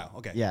say a while.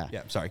 Okay. Yeah.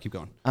 Yeah. Sorry. Keep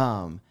going.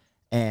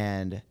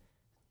 And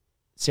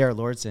Sarah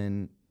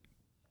Lordson,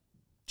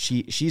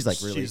 she's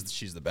like really,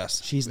 she's the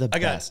best. She's the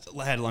best.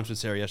 I had lunch with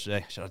Sarah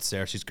yesterday. Shout out to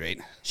Sarah. She's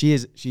great. She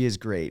is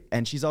great.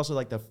 And she's also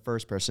like the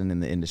first person in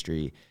the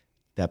industry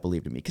that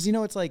believed in me. Cause you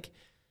know, it's like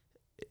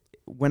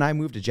when I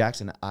moved to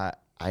Jackson, I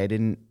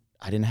didn't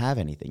have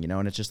anything, you know,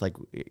 and it's just like,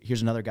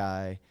 here's another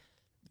guy,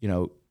 you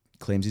know,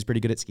 claims he's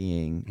pretty good at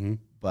skiing,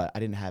 but I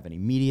didn't have any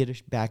media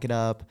to back it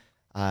up.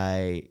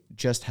 I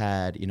just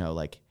had, you know,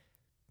 like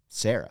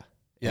Sarah.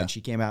 Yeah. And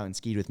she came out and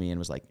skied with me and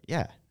was like,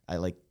 yeah,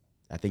 I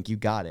think you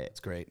got it. It's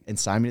great. And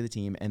signed me to the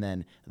team. And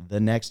then the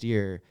next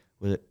year,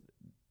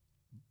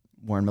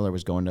 Warren Miller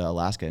was going to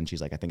Alaska, and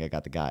she's like, I think I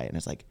got the guy. And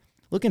it's like,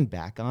 looking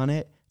back on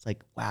it, it's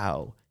like,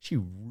 wow, she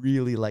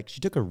really she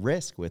took a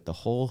risk with the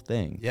whole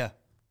thing. Yeah.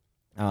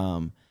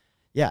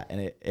 Yeah,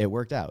 and it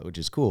worked out, which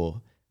is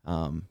cool.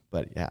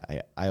 But yeah,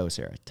 I owe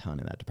Sarah a ton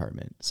in that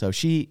department. So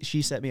she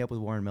set me up with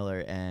Warren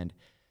Miller and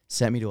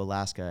sent me to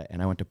Alaska,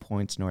 and I went to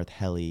Points North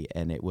Heli,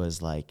 and it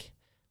was like,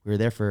 we were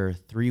there for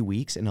 3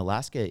 weeks, and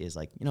Alaska is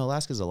like, you know,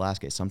 Alaska's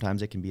Alaska.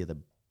 Sometimes it can be the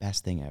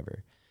best thing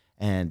ever.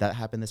 And that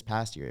happened this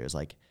past year. It was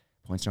like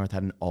Points North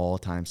had an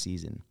all-time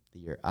season. The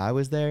year I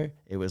was there,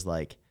 it was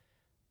like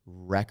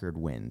record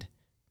wind,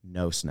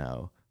 no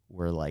snow.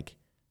 We're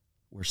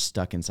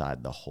stuck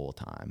inside the whole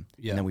time.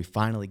 Yeah. And then we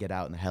finally get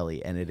out in the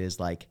heli, and it is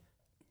like,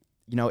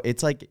 you know,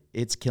 it's like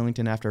it's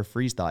Killington after a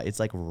freeze thaw. It's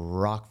like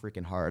rock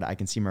freaking hard. I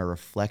can see my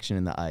reflection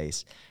in the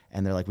ice,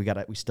 and they're like, we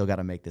still got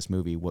to make this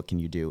movie. What can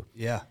you do?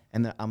 Yeah.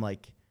 And I'm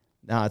like,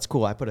 nah, it's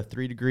cool. I put a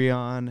 3 degree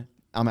on.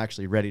 I'm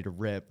actually ready to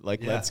rip.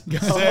 Like, let's go. You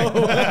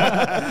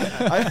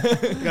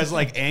guys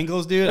like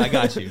angles, dude? I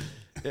got you.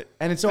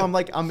 And so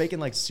I'm making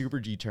like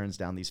super G turns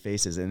down these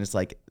faces, and it's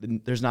like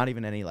there's not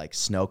even any like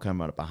snow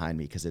coming up behind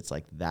me because it's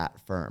like that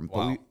firm.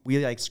 Wow. But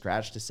we like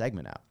scratched a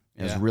segment out.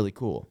 It was really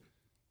cool.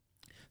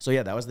 So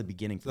yeah, that was the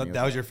beginning for me.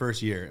 That was your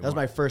first year. That was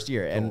my first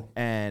year, cool.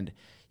 and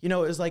you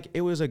know,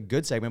 it was a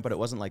good segment, but it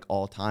wasn't like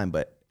all time.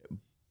 But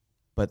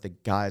the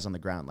guys on the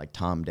ground, like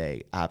Tom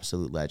Day,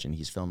 absolute legend.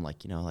 He's filmed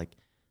like, you know, like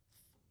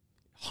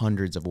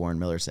hundreds of Warren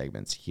Miller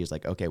segments. He was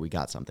like, okay, we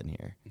got something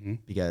here,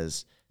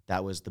 because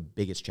that was the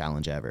biggest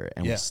challenge ever,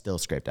 and we still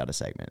scraped out a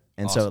segment.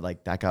 And awesome. So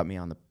like that got me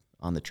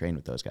on the train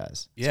with those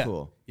guys. It's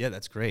cool. Yeah,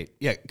 that's great.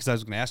 Yeah, because I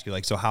was going to ask you,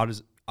 like, so how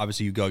does,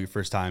 obviously you go your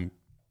first time,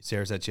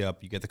 Sarah sets you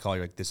up, you get the call,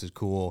 you're like, this is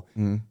cool.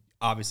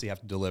 Obviously you have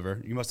to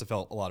deliver. You must have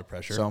felt a lot of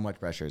pressure. So much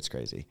pressure, it's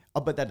crazy.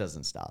 Oh, but that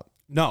doesn't stop.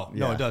 No,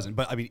 it doesn't.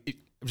 But I mean,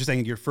 I'm just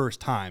saying your first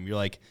time, you're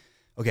like,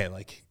 okay,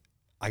 like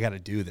I got to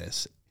do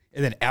this.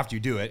 And then after you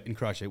do it and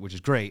crush it, which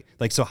is great.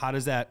 Like, so how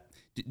does that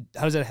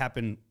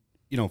happen,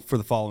 you know, for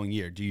the following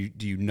year? Do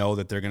you know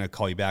that they're going to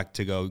call you back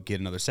to go get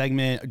another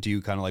segment? Or do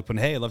you kind of like put,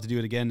 hey, I'd love to do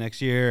it again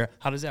next year?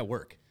 How does that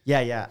work?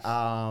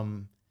 Yeah.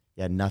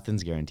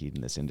 Nothing's guaranteed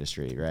in this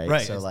industry, right?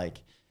 Right. So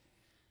like,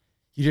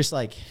 you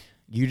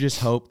just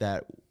hope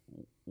that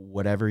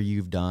whatever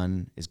you've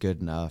done is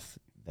good enough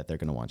that they're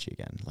going to want you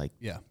again. Like,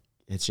 yeah,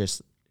 it's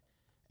just,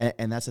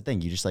 and that's the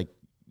thing. You just like,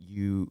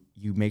 you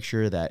make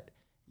sure that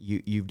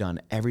you've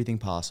done everything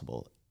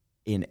possible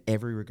in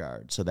every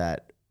regard so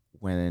that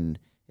when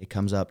it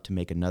comes up to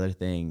make another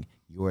thing,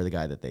 you're the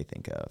guy that they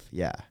think of.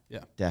 Yeah,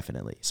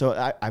 definitely.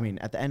 So I mean,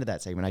 at the end of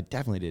that segment, I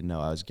definitely didn't know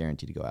I was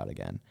guaranteed to go out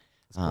again.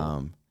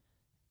 Cool.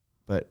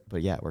 But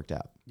yeah, it worked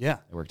out. Yeah,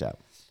 it worked out.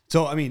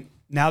 So I mean,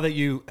 now that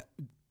you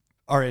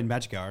are in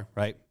Magic Hour,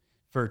 right,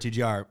 for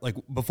TGR, like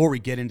before we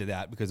get into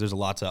that, because there's a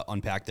lot to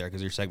unpack there,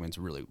 because your segment's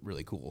really,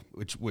 really cool,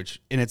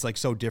 which and it's like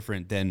so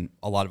different than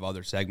a lot of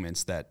other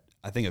segments that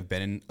I think have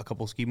been in a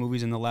couple ski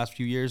movies in the last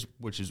few years,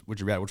 which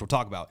are rad, which we'll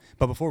talk about.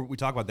 But before we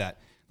talk about that,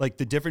 like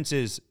the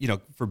differences, you know,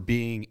 for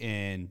being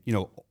in, you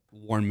know,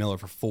 Warren Miller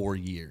for 4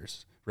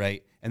 years,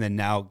 right? And then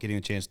now getting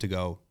a chance to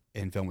go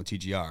and film with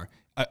TGR.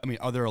 I mean,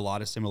 are there a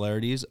lot of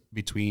similarities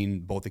between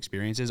both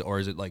experiences, or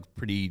is it like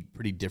pretty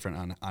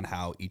different on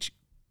how each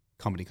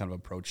company kind of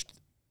approached,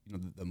 you know,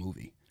 the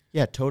movie?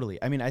 Yeah, totally.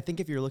 I mean, I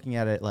think if you're looking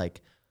at it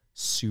like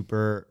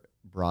super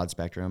broad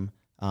spectrum,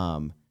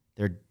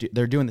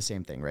 they're doing the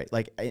same thing, right?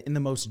 Like in the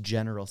most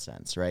general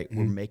sense, right? Mm-hmm.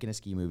 We're making a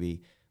ski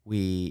movie.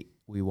 We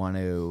want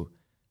to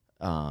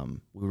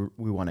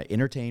we want to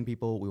entertain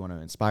people. We want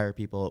to inspire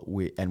people.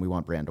 We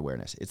want brand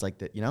awareness. It's like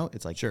that, you know.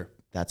 It's like sure,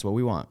 that's what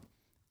we want.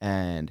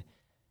 And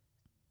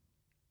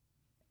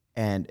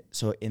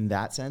so in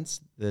that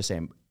sense, they're the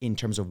same. In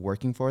terms of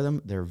working for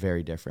them, they're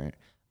very different.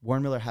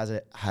 Warren Miller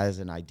has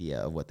an idea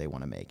of what they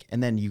want to make.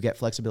 And then you get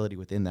flexibility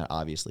within that,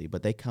 obviously.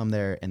 But they come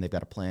there and they've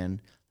got a plan.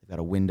 They've got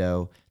a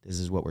window. This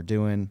is what we're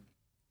doing.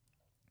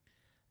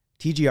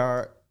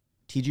 TGR,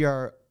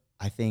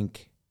 I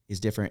think, is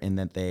different in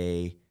that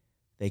they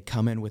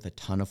come in with a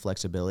ton of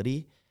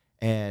flexibility.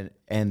 And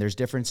there's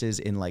differences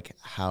in like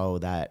how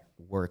that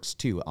works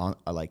too, on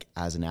like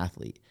as an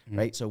athlete,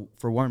 right? So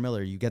for Warren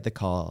Miller, you get the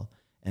call.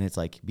 And it's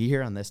like, be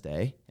here on this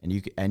day, and you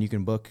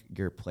can book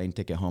your plane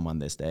ticket home on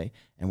this day,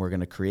 and we're going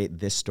to create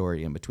this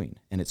story in between.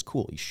 And it's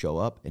cool. You show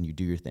up and you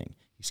do your thing.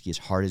 You ski as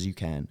hard as you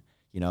can,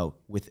 you know,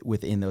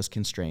 within those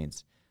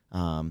constraints.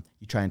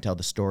 You try and tell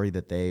the story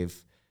that they've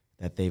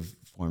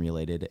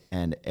formulated,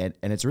 and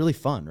it's really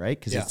fun, right?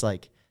 Because it's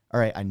like, all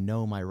right, I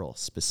know my role,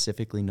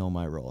 specifically know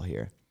my role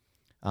here,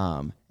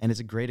 and it's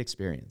a great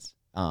experience.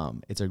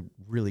 It's a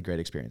really great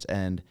experience,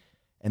 and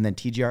then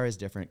TGR is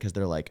different because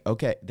they're like,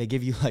 okay, they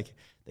give you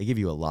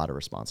a lot of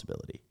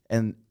responsibility.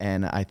 And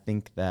I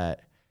think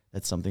that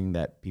that's something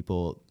that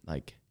people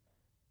like,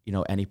 you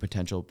know, any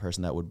potential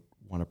person that would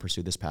want to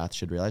pursue this path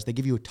should realize. They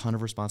give you a ton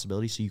of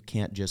responsibility, so you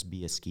can't just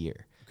be a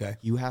skier. Okay.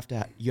 You have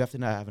to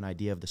have an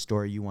idea of the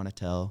story you want to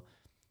tell,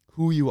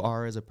 who you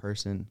are as a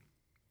person,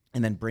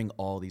 and then bring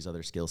all these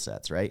other skill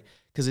sets, right?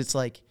 Because it's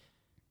like,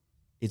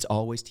 it's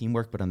always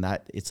teamwork, but on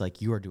that, it's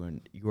like you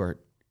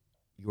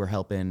are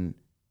helping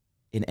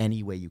in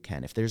any way you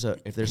can. If there's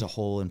a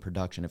hole in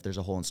production, if there's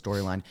a hole in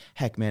storyline,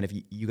 heck, man, if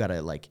you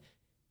gotta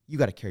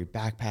carry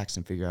backpacks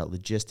and figure out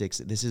logistics.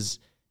 This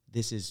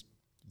is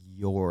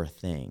your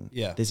thing.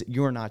 Yeah.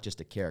 You're not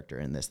just a character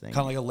in this thing.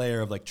 Kind of like a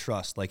layer of like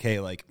trust. Like, hey,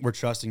 like we're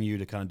trusting you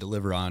to kind of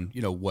deliver on,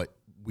 you know, what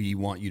we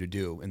want you to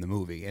do in the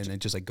movie, and then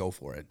just like go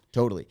for it.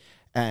 Totally.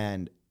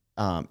 And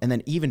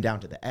then even down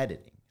to the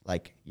editing,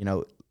 like, you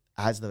know,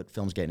 as the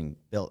film's getting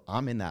built,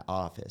 I'm in that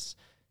office,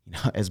 you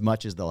know, as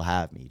much as they'll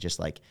have me, just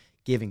like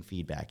giving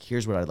feedback.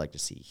 Here's what I'd like to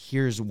see.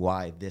 Here's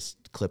why this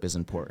clip is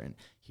important.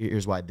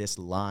 Here's why this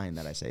line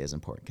that I say is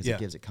important, because it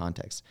gives it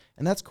context.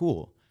 And that's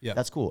cool. Yeah.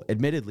 That's cool.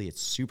 Admittedly,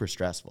 it's super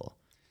stressful.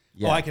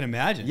 Yeah. Oh, I can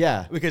imagine.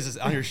 Yeah. Because it's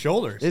on your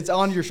shoulders. It's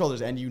on your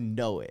shoulders, and you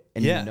know it.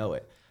 And you know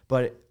it.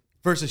 But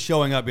versus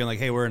showing up being like,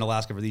 hey, we're in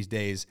Alaska for these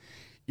days.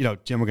 You know,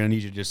 Jim, we're going to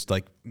need you to just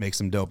like make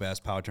some dope ass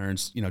power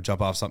turns, you know,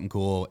 jump off something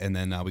cool, and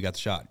then we got the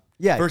shot.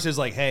 Yeah. Versus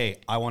like, hey,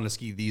 I want to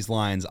ski these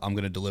lines. I'm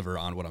going to deliver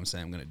on what I'm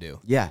saying I'm going to do.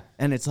 Yeah.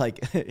 And it's like,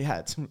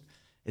 it's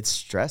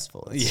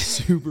stressful. It's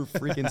super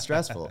freaking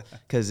stressful,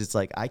 because it's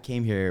like, I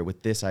came here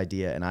with this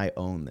idea and I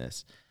own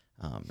this.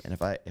 And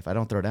if I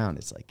don't throw down,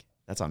 it's like,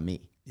 that's on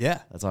me. Yeah.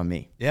 That's on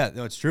me. Yeah.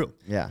 No, it's true.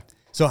 Yeah.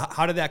 So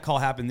how did that call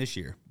happen this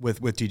year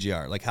with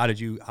TGR? Like, how did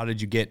you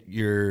get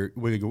your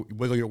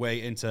wiggle your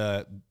way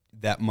into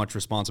that much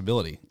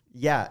responsibility?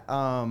 Yeah.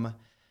 I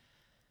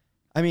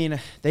mean,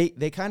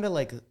 they kind of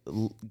like,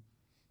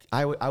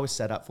 I was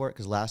set up for it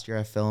because last year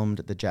I filmed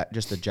the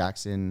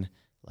Jackson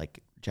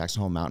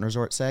Hole Mountain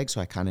Resort seg,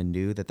 so I kind of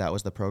knew that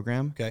was the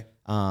program. Okay.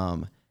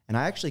 And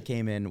I actually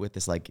came in with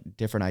this like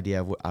different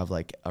idea of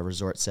like a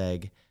resort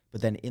seg,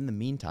 but then in the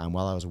meantime,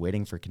 while I was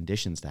waiting for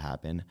conditions to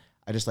happen,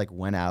 I just like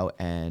went out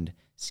and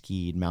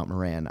skied Mount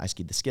Moran. I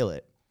skied the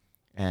Skillet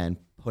and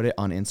put it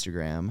on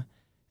Instagram,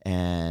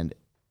 and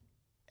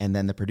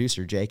then the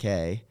producer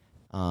JK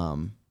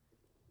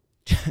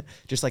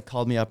just like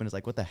called me up and was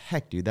like, "What the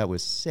heck, dude? That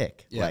was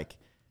sick. Yeah. Like,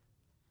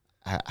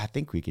 I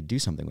think we could do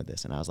something with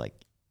this." And I was like,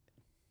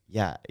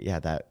 yeah,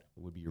 that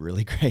would be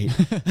really great.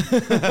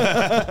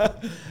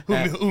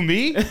 Who,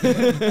 me?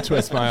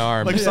 Twist my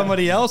arm. Like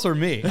somebody else or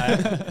me?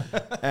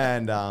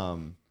 And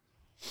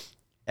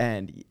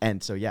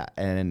so yeah,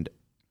 and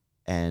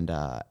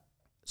I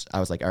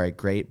was like, all right,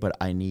 great, but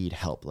I need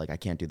help. Like, I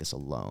can't do this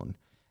alone.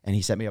 And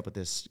he set me up with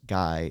this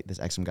guy, this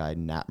XM guy,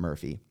 Nat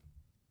Murphy,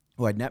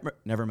 who I'd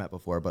never met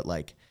before, but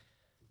like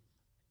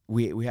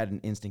we had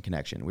an instant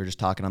connection. We were just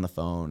talking on the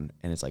phone,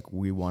 and it's like,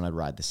 we want to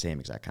ride the same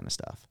exact kind of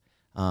stuff.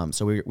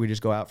 So we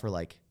just go out for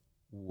like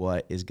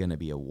what is going to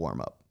be a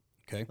warm up.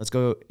 Okay. Let's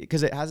go,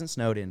 because it hasn't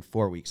snowed in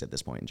 4 weeks at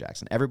this point in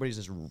Jackson. Everybody's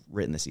just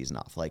written the season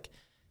off. Like,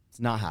 it's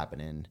not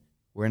happening.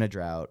 We're in a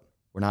drought.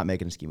 We're not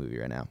making a ski movie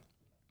right now.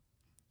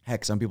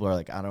 Heck, some people are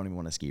like, I don't even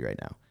want to ski right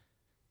now.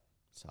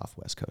 Soft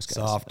West Coast guys.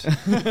 Soft.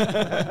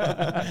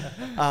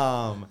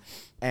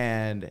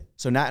 And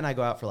so Nat and I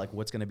go out for like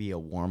what's going to be a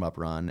warm up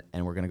run,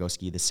 and we're going to go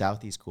ski the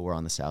Southeast Couloir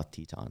on the South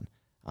Teton.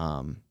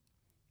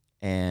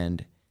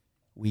 And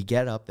we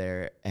get up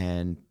there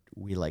and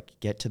we like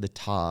get to the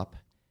top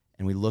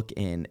and we look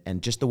in,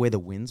 and just the way the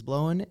wind's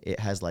blowing, it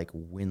has like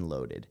wind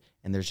loaded,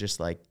 and there's just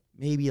like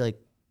maybe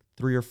like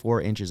 3 or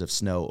 4 inches of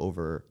snow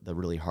over the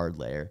really hard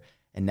layer.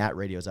 And Nat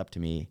radios up to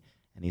me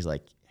and he's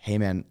like, hey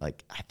man,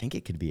 like, I think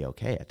it could be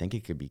okay. I think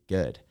it could be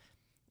good.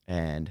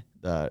 And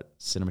the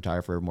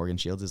cinematographer, Morgan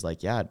Shields, is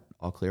like, yeah,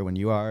 all clear when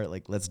you are,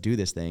 like, let's do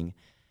this thing.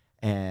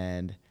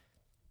 And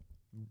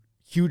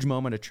huge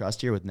moment of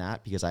trust here with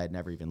Nat, because I had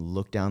never even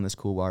looked down this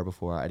couloir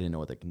before. I didn't know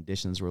what the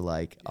conditions were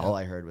like. Yeah. All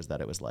I heard was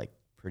that it was like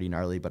pretty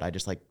gnarly, but I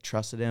just like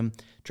trusted him,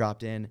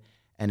 dropped in,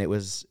 and it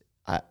was,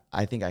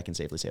 I think I can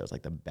safely say it was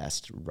like the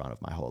best run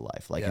of my whole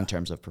life. Like in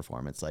terms of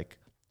performance, like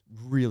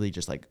really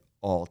just like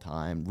all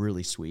time,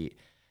 really sweet.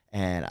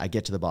 And I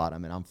get to the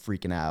bottom and I'm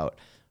freaking out.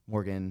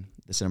 Morgan,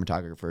 the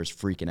cinematographer, is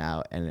freaking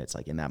out, and it's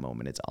like in that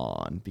moment it's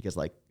on, because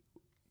like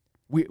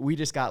we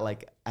just got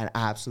like an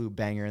absolute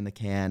banger in the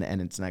can, and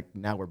it's like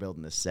now we're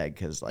building this seg,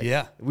 because like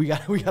we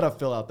got to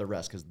fill out the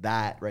rest, because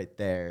that right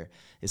there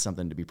is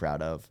something to be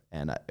proud of.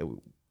 And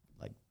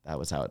like that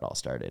was how it all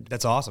started.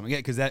 That's awesome. Yeah,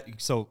 because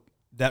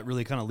that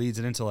really kind of leads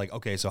it into like,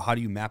 okay, so how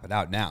do you map it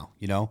out now?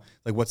 You know,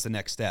 like what's the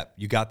next step?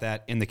 You got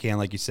that in the can,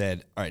 like you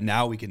said. All right,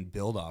 now we can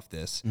build off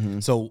this.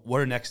 Mm-hmm. So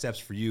what are next steps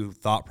for you,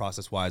 thought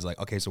process wise? Like,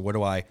 okay, so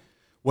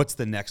what's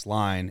the next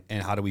line,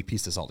 and how do we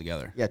piece this all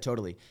together? Yeah,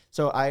 totally.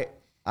 So I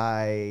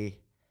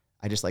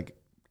just like,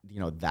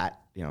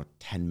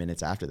 10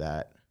 minutes after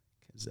that,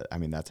 because I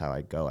mean, that's how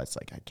I go. It's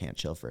like, I can't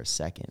chill for a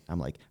second. I'm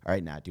like, all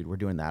right, Nat, dude, we're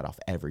doing that off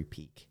every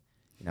peak.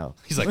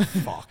 He's like,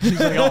 fuck. He's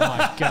like, oh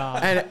my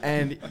God.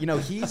 And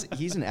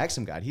he's an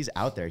Exum guy. He's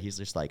out there. He's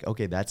just like,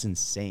 okay, that's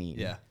insane.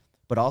 Yeah.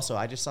 But also,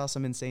 I just saw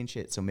some insane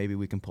shit, so maybe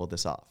we can pull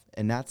this off.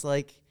 And that's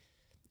like,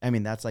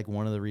 that's like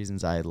one of the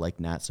reasons I like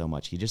Nat so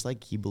much. He just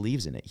like, he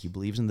believes in it. He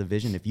believes in the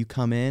vision. If you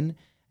come in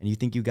and you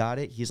think you got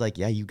it, he's like,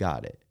 yeah, you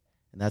got it.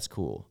 And that's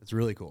cool. It's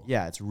really cool.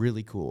 Yeah, it's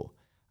really cool.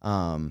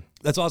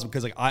 That's awesome,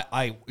 because like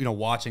I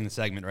watching the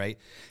segment, right,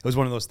 it was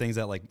one of those things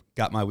that like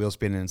got my wheels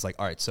spinning, and it's like,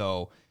 all right,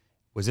 so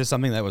was this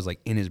something that was like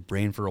in his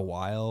brain for a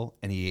while,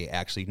 and he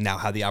actually now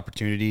had the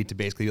opportunity to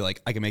basically be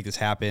like, I can make this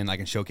happen, I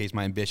can showcase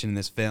my ambition in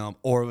this film?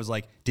 Or it was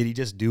like, did he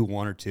just do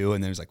 1 or 2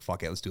 and then he's like,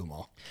 fuck it, let's do them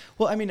all?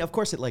 Well, I mean, of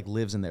course it like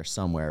lives in there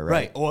somewhere, right?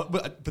 Right. Well,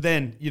 but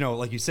then,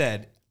 like you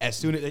said, as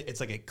soon as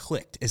it's like it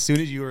clicked, as soon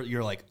as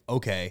you're like,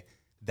 okay,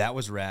 that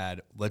was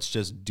rad, let's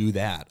just do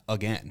that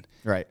again.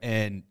 Right.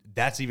 And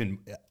that's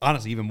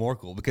honestly even more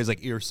cool, because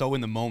like you're so in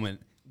the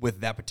moment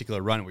with that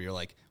particular run where you're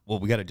like, well,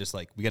 we got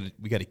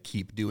to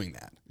keep doing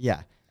that.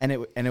 Yeah. And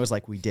it was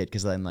like we did,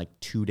 because then like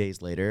 2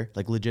 days later,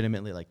 like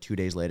legitimately like 2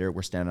 days later,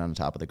 we're standing on the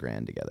top of the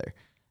Grand together.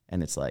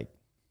 And it's like,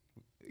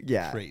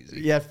 yeah.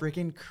 Crazy. Yeah,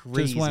 freaking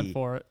crazy. Just went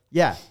for it.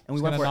 Yeah. And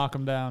we went for it. Knock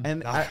them down.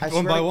 And I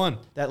one by one.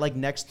 That like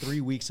next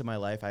 3 weeks of my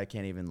life, I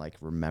can't even like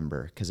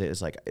remember, because it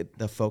was like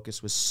the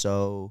focus was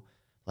so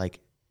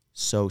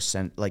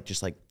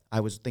just like I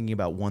was thinking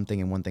about one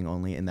thing and one thing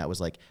only, and that was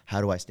like, how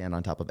do I stand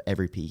on top of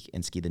every peak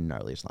and ski the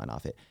gnarliest line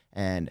off it?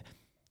 And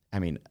I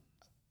mean,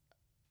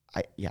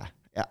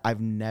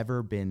 I've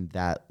never been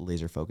that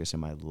laser focused in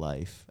my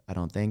life, I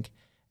don't think.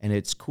 And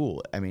it's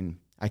cool. I mean,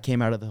 I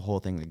came out of the whole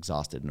thing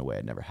exhausted in a way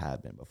I never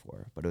had been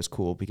before, but it was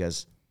cool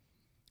because,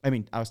 I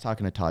mean, I was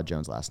talking to Todd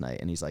Jones last night,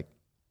 and he's like,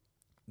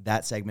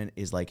 that segment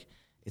is like,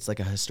 it's like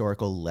a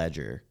historical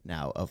ledger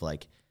now of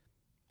like,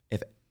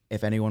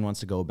 if anyone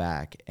wants to go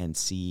back and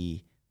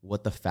see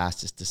what the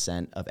fastest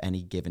descent of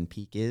any given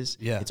peak is,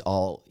 it's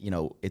all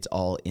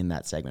in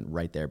that segment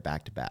right there,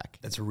 back to back.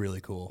 That's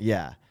really cool.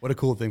 Yeah. What a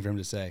cool thing for him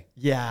to say.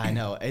 Yeah, I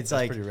know. It's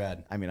like pretty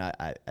rad. I mean,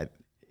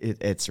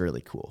 it's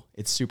really cool.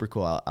 It's super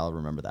cool. I'll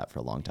remember that for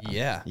a long time.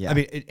 Yeah. I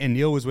mean, and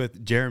Neil was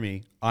with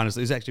Jeremy.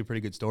 Honestly, it was actually a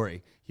pretty good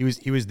story. He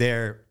was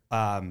there.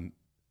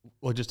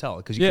 Well, just tell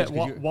it, because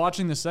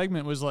watching the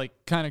segment was like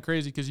kind of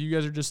crazy, because you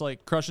guys are just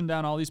like crushing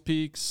down all these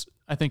peaks.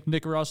 I think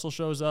Nick Russell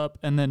shows up,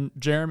 and then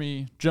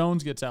Jeremy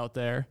Jones gets out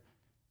there.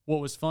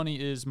 What was funny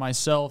is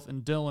myself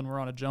and Dylan were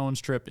on a Jones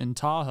trip in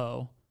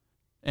Tahoe,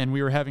 and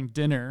we were having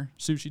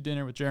sushi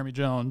dinner with Jeremy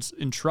Jones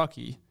in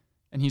Truckee.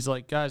 And he's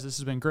like, guys, this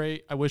has been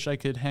great. I wish I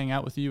could hang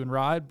out with you and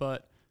ride,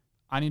 but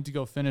I need to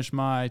go finish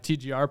my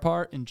TGR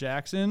part in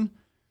Jackson.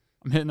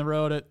 I'm hitting the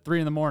road at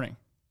 3 a.m.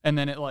 And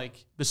then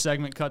the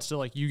segment cuts to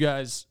like you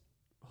guys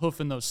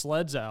hoofing those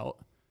sleds out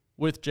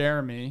with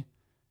Jeremy.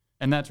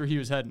 And that's where he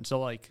was heading. So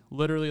like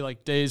literally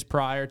like days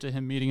prior to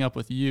him meeting up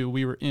with you,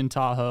 we were in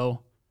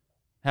Tahoe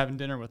having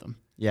dinner with him.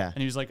 Yeah. And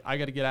he was like, I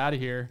got to get out of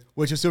here.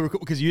 Which is super cool,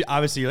 because you're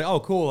like, oh,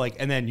 cool. Like,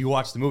 and then you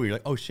watch the movie, you're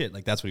like, oh shit,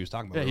 like that's what he was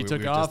talking about. Yeah, he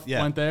took off,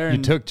 went there.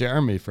 You took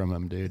Jeremy from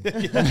him, dude.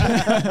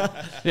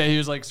 Yeah, he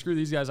was like, screw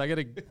these guys. I got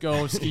to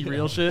go ski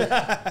real shit.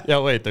 Yeah,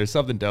 wait, there's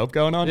something dope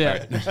going on?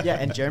 Yeah. Right. Yeah,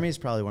 and Jeremy's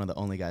probably one of the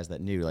only guys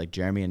that knew, like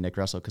Jeremy and Nick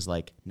Russell, because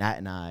like Nat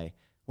and I,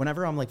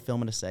 whenever I'm like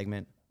filming a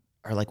segment,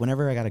 or like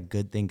whenever I got a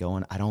good thing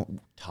going, I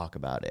don't talk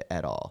about it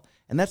at all.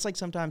 And that's like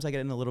sometimes I get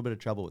in a little bit of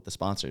trouble with the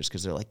sponsors,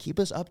 because they're like, keep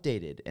us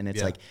updated. And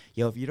it's like,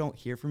 yo, if you don't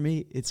hear from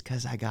me, it's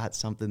because I got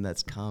something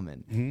that's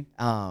coming.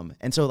 Mm-hmm.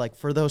 And so like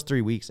for those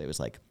 3 weeks, it was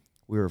like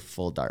we were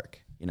full dark.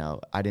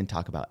 I didn't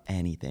talk about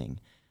anything.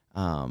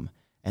 And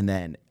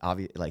then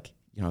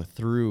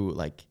through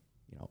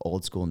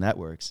old school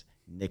networks,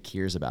 Nick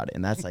hears about it,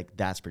 and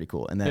that's pretty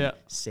cool. And then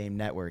same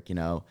network,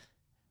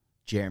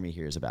 Jeremy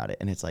hears about it,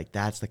 and it's like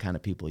that's the kind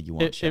of people you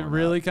want. It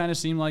really kind of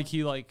seemed like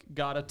he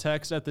got a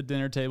text at the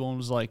dinner table and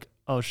was like,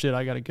 "Oh shit,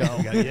 I gotta go."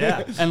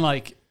 Yeah, and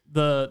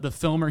the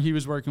filmer he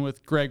was working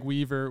with, Greg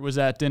Weaver, was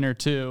at dinner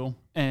too,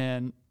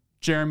 and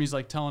Jeremy's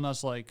telling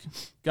us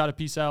gotta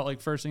peace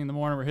out first thing in the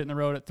morning. We're hitting the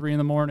road at 3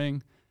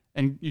 a.m,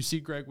 and you see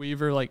Greg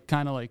Weaver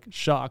kind of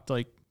shocked,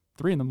 3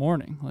 a.m.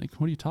 What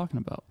are you talking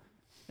about?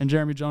 And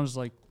Jeremy Jones is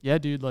like, yeah,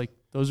 dude,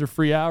 those are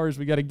free hours.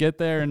 We got to get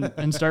there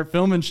and start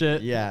filming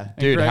shit. Yeah. And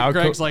Dude,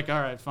 Greg's like, all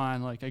right,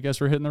 fine. I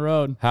guess we're hitting the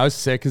road. How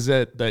sick is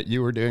it that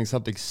you were doing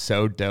something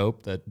so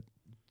dope that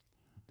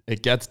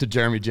it gets to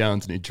Jeremy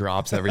Jones and he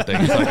drops everything?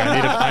 He's like,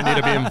 I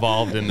need to be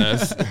involved in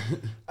this.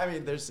 I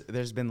mean,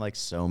 there's been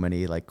so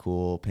many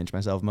cool pinch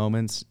myself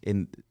moments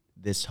in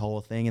this whole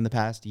thing in the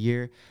past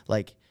year.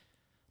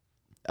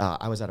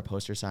 I was at a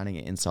poster signing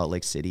in Salt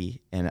Lake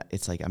City, and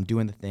it's I'm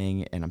doing the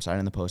thing, and I'm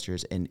signing the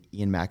posters, and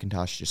Ian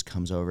McIntosh just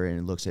comes over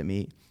and looks at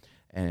me,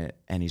 and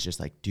he's just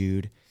like,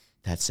 dude,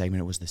 that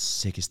segment was the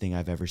sickest thing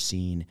I've ever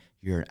seen.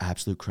 You're an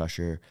absolute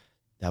crusher.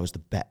 That was the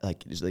best.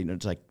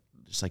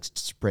 Just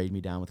sprayed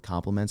me down with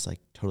compliments,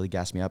 totally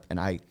gassed me up, and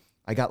I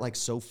got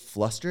so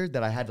flustered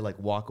that I had to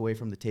walk away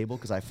from the table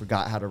because I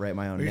forgot how to write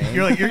my own name.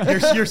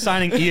 You're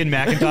signing Ian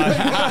McIntosh.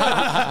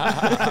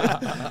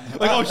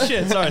 Oh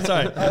shit! Sorry.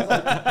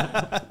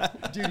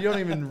 Dude, you don't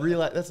even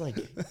realize that's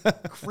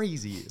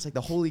crazy. It's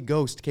the Holy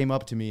Ghost came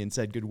up to me and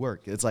said, "Good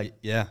work." It's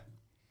yeah,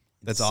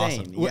 that's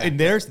insane. awesome. Yeah. And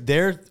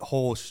their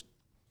whole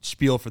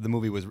spiel for the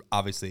movie was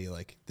obviously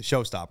the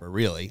showstopper.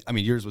 Really, I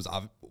mean, yours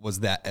was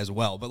that as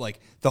well. But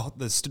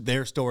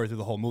their story through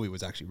the whole movie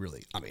was actually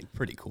really,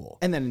 pretty cool.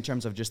 And then in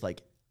terms of just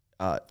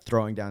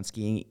throwing down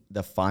skiing,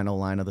 the final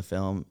line of the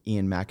film,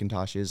 Ian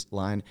McIntosh's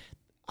line,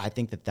 I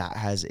think that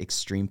has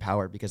extreme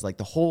power because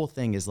the whole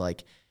thing is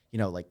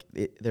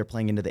they're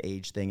playing into the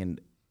age thing and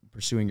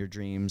pursuing your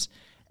dreams.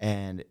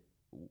 And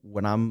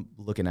when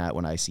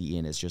I see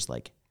Ian, it's just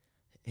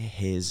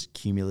his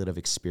cumulative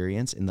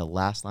experience in the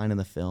last line in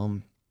the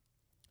film.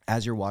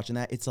 As you're watching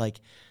that, it's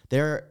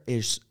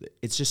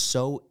it's just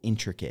so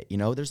intricate,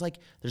 there's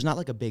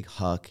not a big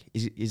huck.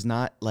 It's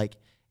not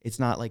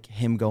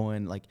him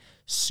going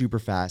super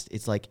fast.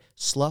 It's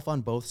slough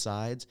on both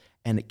sides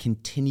and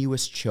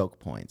continuous choke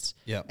points.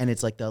 Yeah. And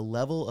it's the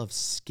level of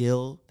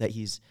skill that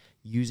he's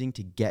using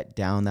to get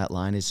down that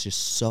line is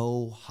just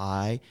so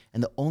high.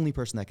 And the only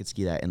person that could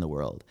ski that in the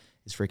world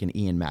is freaking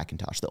Ian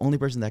McIntosh. The only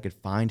person that could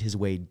find his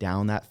way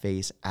down that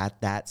face at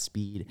that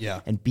speed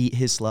and beat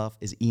his slough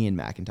is Ian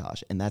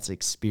McIntosh. And that's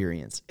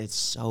experience. It's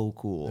so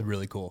cool.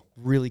 Really cool.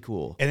 Really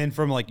cool. And then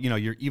from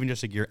you're even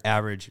just your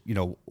average,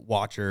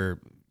 watcher,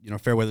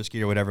 fair weather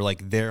skier or whatever,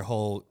 their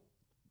whole,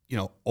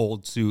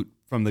 old suit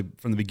from the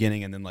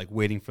beginning and then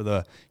waiting for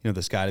the,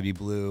 the sky to be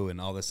blue and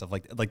all this stuff,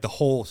 the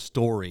whole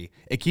story,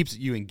 it keeps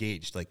you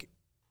engaged,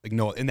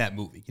 in that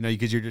movie,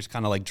 because you're just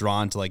kind of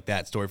drawn to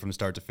that story from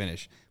start to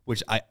finish,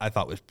 which I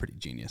thought was pretty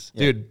genius.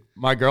 Dude,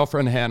 my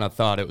girlfriend Hannah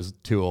thought it was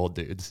 2 old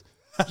dudes.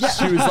 Yeah.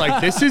 She was like,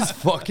 this is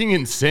fucking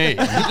insane.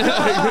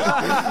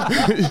 How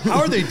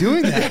are they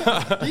doing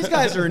that? These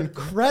guys are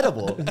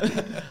incredible.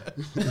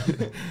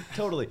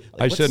 Totally.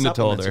 I shouldn't have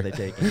told her. Are they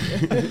taking?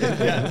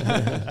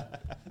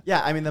 Yeah,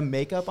 I mean, the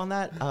makeup on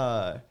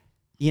that,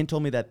 Ian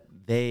told me that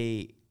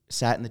they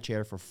sat in the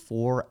chair for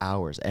 4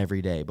 hours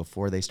every day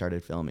before they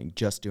started filming,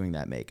 just doing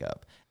that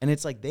makeup. And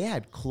it's they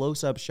had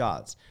close-up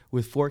shots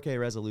with 4K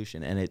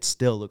resolution, and it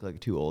still looked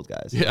like 2 old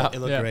guys. Yeah. It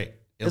looked great.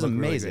 It was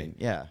amazing. Really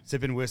great. Yeah.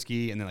 Sipping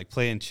whiskey and then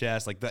playing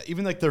chess,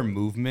 even their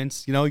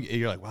movements,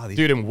 you're wow, these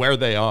Dude, and where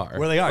they are.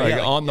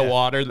 On the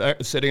water, there,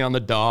 sitting on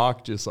the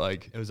dock, just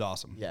it was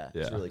awesome. Yeah.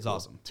 Yeah. It's really cool.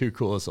 Awesome. 2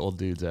 coolest old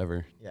dudes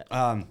ever.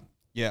 Yeah.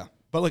 Yeah.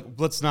 But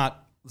let's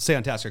not stay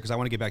on task here because I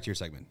want to get back to your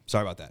segment.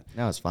 Sorry about that.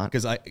 No, it's fine.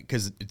 Because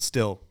it's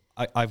still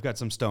I've got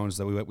some stones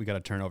that we got to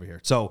turn over here.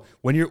 So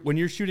when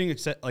you're shooting a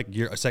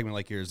segment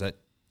like yours, that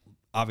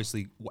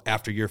obviously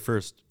after your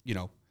first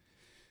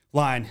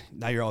line,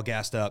 now you're all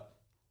gassed up.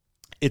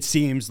 It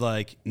seems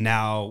like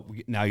now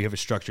you have a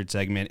structured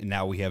segment, and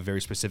now we have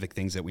very specific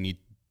things that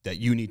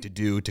you need to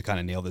do to kind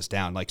of nail this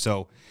down.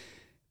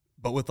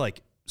 But with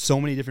so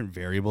many different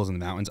variables in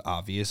the mountains,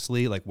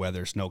 obviously,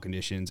 weather, snow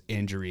conditions,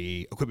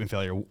 injury, equipment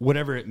failure,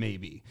 whatever it may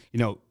be.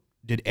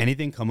 Did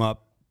anything come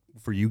up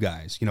for you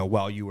guys,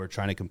 while you were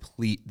trying to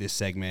complete this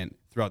segment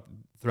throughout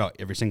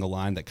every single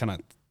line that kind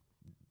of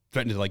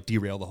threatened to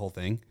derail the whole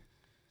thing?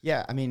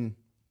 Yeah, I mean,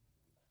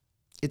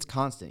 it's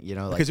constant,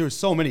 because there were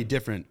so many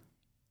different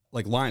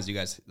lines you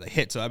guys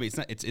hit. So I mean,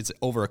 it's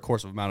over a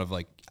course of amount of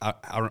I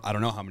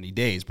don't know how many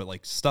days, but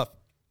stuff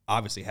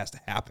obviously has to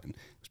happen,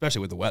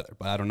 especially with the weather.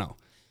 But I don't know.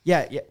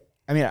 Yeah.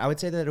 I mean, I would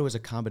say that it was a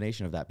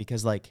combination of that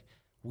because I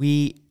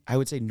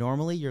would say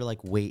normally you're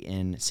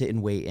waiting,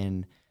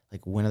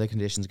 when are the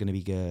conditions going to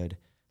be good?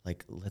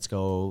 Let's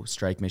go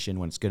strike mission.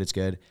 When it's good, it's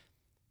good.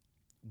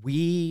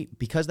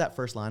 Because that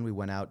first line, we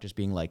went out just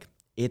being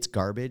it's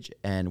garbage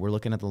and we're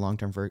looking at the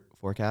long-term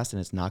forecast and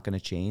it's not going to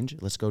change.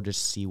 Let's go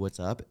just see what's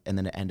up. And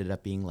then it ended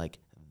up being like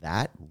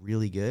that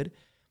really good.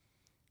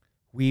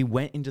 We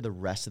went into the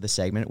rest of the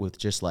segment with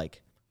just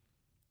like,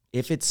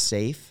 if it's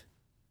safe,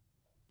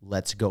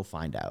 let's go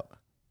find out.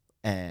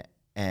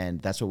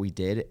 And that's what we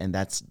did. And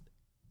that's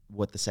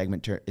what the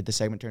segment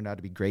turned out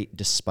to be great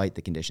despite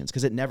the conditions,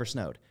 because it never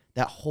snowed.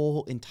 That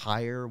whole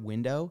entire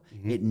window,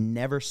 it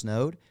never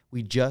snowed.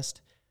 We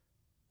just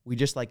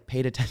like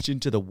paid attention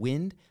to the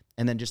wind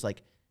and then just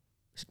like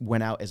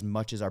went out as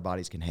much as our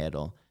bodies can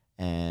handle,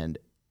 and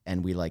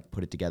we like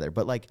put it together.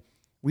 But like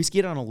we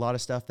skied on a lot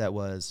of stuff that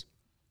was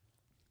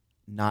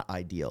not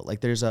ideal.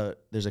 Like there's a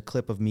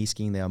clip of me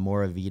skiing the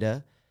Amora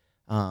Vita,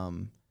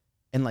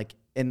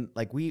 and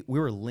we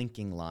were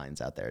linking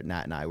lines out there,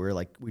 Nat and I. We were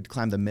like, we'd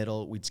climb the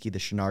middle, we'd ski the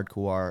Chenard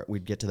Couloir,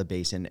 we'd get to the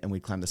basin, and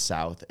we'd climb the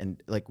south,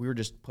 and like we were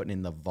just putting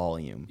in the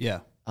volume. Yeah.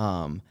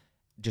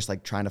 Just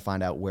like trying to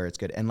find out where it's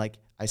good. And like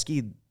I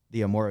skied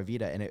the Amora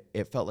Vita, and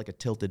it felt like a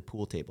tilted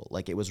pool table.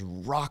 Like it was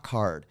rock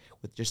hard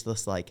with just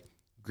this like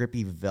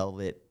grippy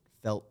velvet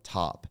felt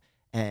top.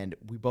 And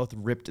we both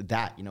ripped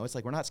that, you know, it's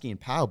like, we're not skiing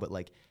POW, but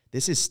like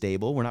this is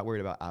stable. We're not worried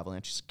about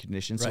avalanche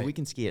conditions. So we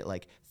can ski it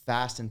like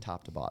fast and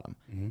top to bottom.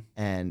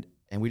 And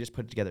we just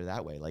put it together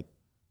that way, like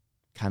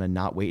kind of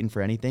not waiting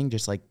for anything,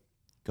 just like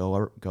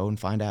go and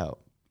find out.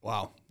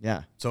 Wow.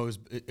 Yeah. So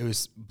it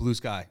was blue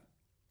sky.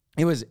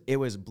 It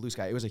was blue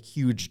sky. It was a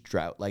huge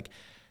drought. Like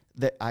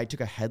I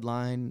took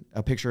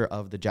a picture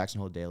of the Jackson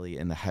Hole Daily,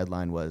 and the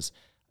headline was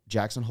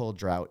Jackson Hole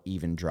drought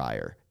even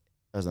drier.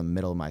 That was the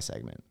middle of my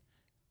segment.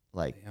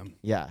 Like, damn.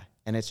 Yeah.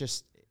 And it's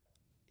just,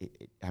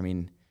 I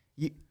mean,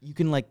 you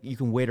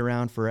can wait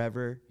around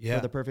forever for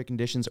the perfect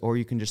conditions, or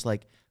you can just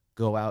like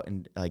go out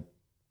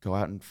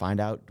and find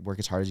out, work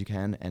as hard as you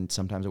can, and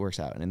sometimes it works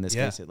out. And in this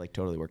case, it like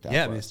totally worked out.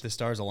 Yeah, for us. the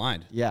stars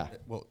aligned. Yeah.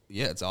 Well,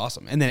 yeah, it's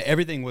awesome. And then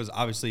everything was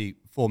obviously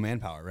full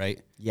manpower,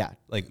 right? Yeah.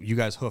 Like you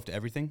guys hoofed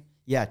everything?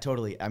 Yeah,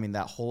 totally. I mean,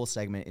 that whole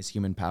segment is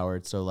human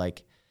powered. So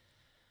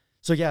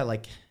yeah,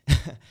 like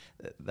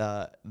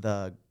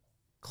the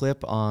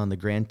clip on the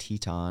Grand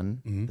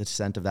Teton, the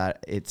descent of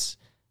that,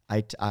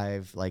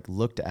 I've like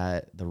looked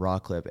at the raw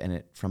clip,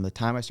 and from the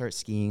time I start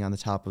skiing on the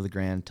top of the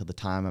Grand till the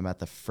time I'm at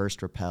the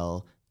first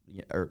rappel,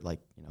 or like,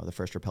 you know, the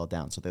first rappel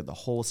down. So the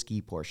whole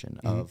ski portion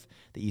of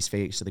the east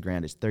face of the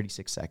Grand is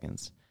 36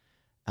 seconds.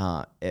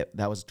 That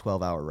was a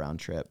 12-hour round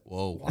trip.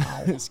 Whoa.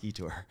 Wow. Ski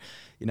tour.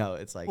 You know,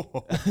 it's like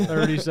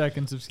 30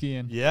 seconds of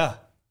skiing. Yeah.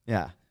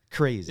 Yeah.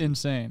 Crazy.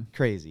 Insane.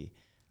 Crazy.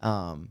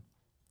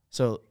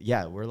 So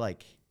yeah,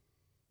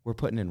 we're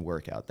putting in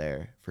work out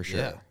there for sure.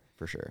 Yeah.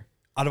 For sure.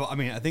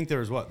 I think there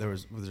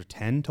was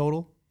 10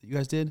 total that you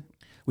guys did?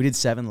 We did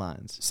 7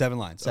 lines. 7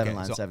 lines. Seven Okay,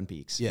 lines, so- 7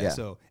 peaks. Yeah,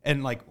 so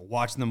and like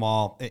watching them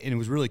all, and it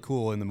was really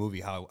cool in the movie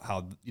how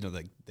you know,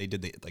 like they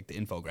did the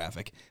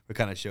infographic, it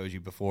kind of shows you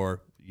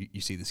before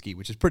you see the ski,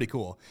 which is pretty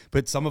cool.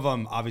 But some of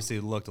them obviously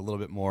looked a little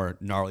bit more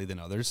gnarly than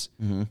others.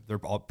 They're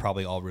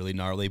probably all really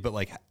gnarly, but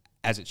like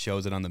as it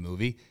shows it on the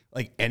movie,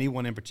 like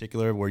anyone in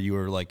particular where you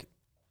were like,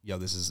 yo,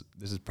 this is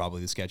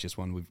probably the sketchiest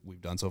one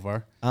we've done so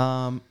far.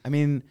 I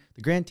mean,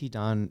 the Grand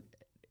Teton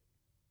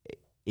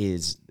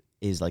is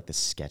like the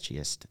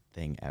sketchiest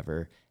thing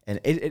ever. And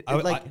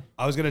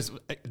I was gonna,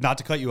 not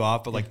to cut you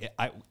off, but like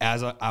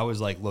I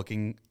was like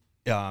looking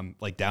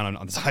like down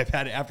on this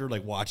iPad after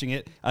like watching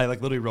it, I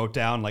like literally wrote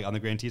down like on the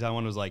Grand Teton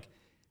one was like,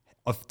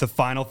 the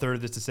final third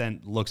of this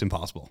descent looks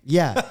impossible.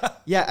 Yeah.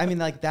 Yeah. I mean,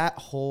 like that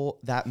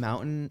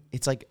mountain,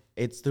 it's like,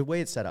 it's the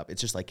way it's set up.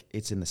 It's just like,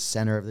 it's in the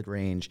center of the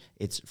range.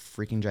 It's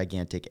freaking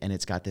gigantic. And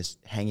it's got this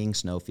hanging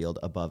snowfield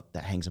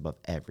that hangs above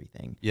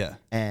everything. Yeah.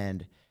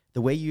 And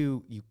the way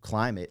you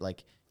climb it,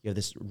 like you have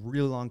this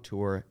really long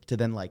tour to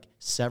then like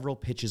several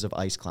pitches of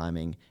ice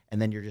climbing. And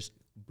then you're just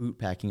boot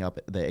packing up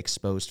the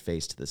exposed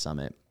face to the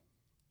summit.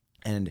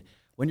 And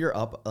when you're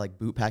up, like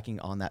boot packing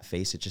on that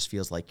face, it just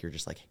feels like you're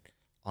just like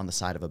on the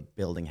side of a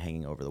building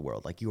hanging over the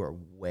world. Like you are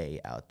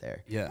way out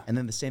there. Yeah. And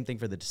then the same thing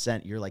for the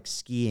descent. You're like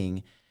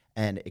skiing,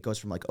 and it goes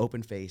from like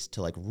open face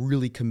to like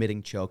really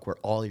committing choke where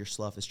all your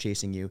slough is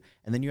chasing you.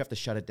 And then you have to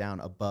shut it down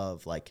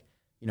above like,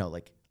 you know,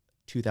 like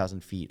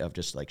 2,000 feet of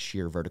just like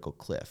sheer vertical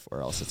cliff,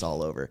 or else it's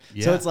all over.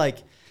 Yeah. So it's like,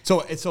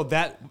 so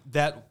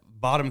that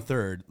bottom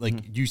third, like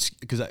you,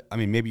 because I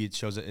mean, maybe it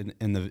shows it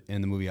in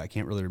the movie. I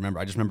can't really remember.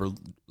 I just remember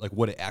like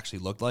what it actually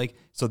looked like.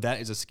 So that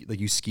is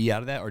like you ski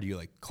out of that, or do you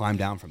like climb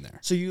down from there?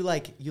 so you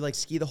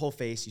ski the whole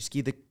face. You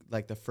ski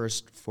the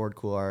first Ford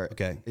Couloir.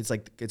 Okay.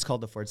 It's called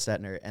the Ford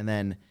Stettner. And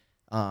then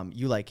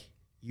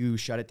you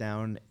shut it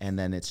down, and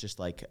then it's just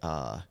like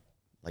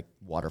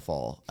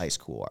waterfall ice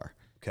couloir.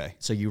 Okay.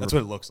 So that's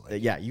what it looks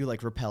like. Yeah, you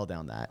like rappel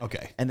down that.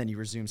 Okay. And then you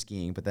resume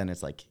skiing, but then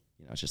it's like,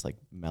 you know, it's just like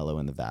mellow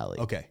in the valley.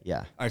 Okay. Yeah.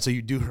 All right. So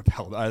you do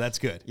rappel. All right. That's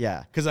good.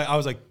 Yeah. Because I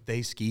was like,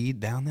 they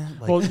skied down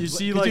that? Like, Well, you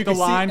see 'cause like you the can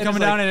see- line and it's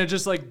coming like- down, and it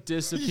just like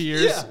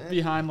disappears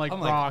behind like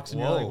I'm like, rocks, and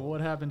you're like, whoa.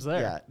 what happens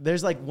there? Yeah.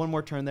 There's like one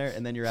more turn there,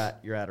 and then you're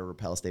at a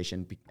rappel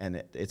station,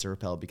 and it's a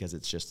rappel because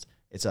it's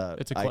a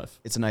cliff.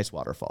 It's a nice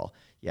waterfall.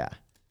 Yeah.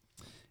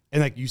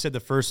 And like you said, the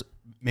first,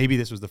 maybe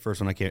this was the first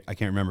one. I can't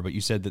remember, but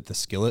you said that the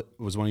skillet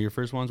was one of your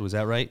first ones. Was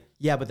that right?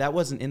 Yeah, but that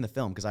wasn't in the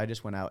film because I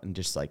just went out and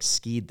just like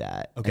skied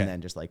that, Okay. and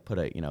then just like put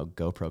a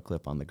GoPro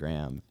clip on the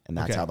gram, and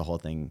that's Okay. how the whole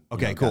thing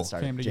Okay, got cool.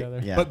 started. Came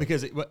together. Yeah, But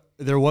because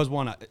there was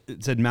one,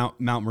 it said Mount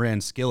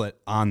Moran skillet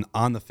on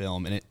the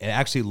film, and it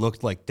actually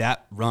looked like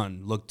that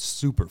run looked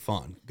super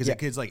fun because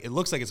it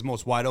looks like it's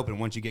most wide open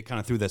once you get kind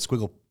of through that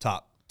squiggle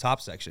top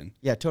section.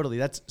 yeah, totally.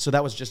 That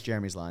was just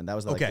Jeremy's line. That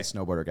was like Okay. the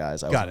snowboarder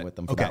guys. I Got was it. with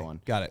them for Okay. that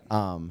one. Got it.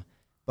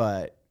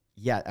 But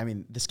yeah, I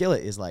mean, the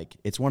skillet is like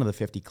it's one of the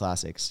 50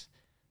 classics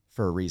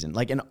for a reason.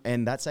 Like,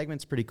 and that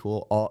segment's pretty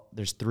cool.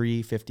 There's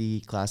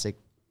 350 classic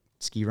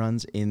ski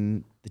runs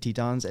in the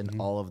Tetons, and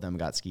all of them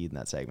got skied in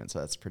that segment, so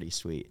that's pretty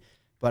sweet.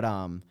 But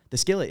the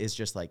skillet is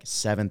just like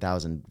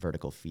 7,000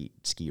 vertical feet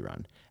ski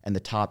run, and the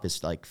top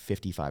is like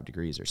 55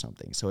 degrees or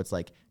something. So it's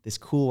like this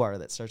couloir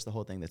that starts the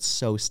whole thing that's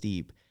so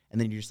steep, and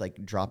then you just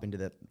like drop into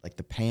the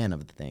pan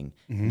of the thing,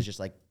 and it's just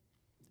like,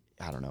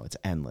 I don't know, it's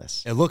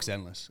endless. It looks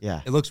endless.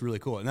 Yeah. It looks really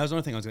cool. And that was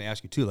another thing I was going to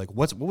ask you too. Like,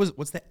 what's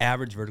the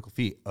average vertical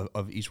feet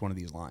of each one of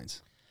these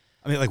lines?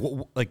 I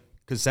mean,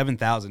 because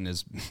 7,000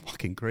 is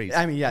fucking crazy.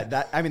 I mean, yeah,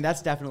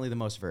 that's definitely the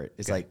most vert.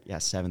 It's like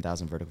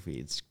 7,000 vertical feet.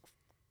 It's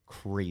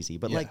crazy.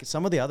 But like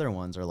some of the other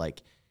ones are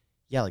like,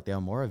 like the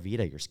Amora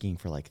Vita, you're skiing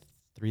for like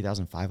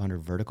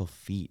 3,500 vertical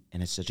feet,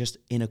 and it's just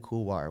in a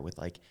couloir with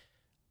like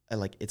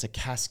it's a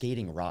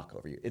cascading rock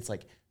over you. It's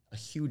like a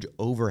huge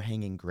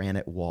overhanging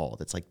granite wall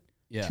that's like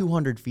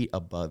 200 feet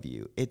above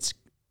you. It's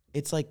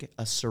like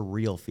a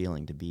surreal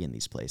feeling to be in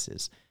these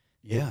places.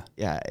 Yeah.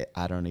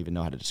 I don't even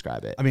know how to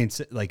describe it. I mean,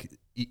 like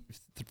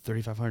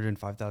 3,500,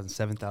 5,000,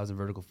 7,000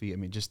 vertical feet. I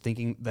mean, just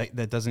thinking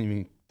that doesn't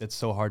even, that's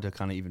so hard to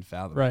kind of even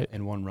fathom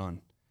in one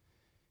run.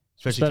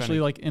 Especially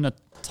like in a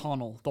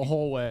tunnel the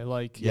whole way.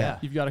 Like,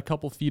 you've got a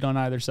couple feet on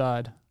either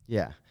side.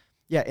 Yeah.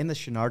 Yeah, in the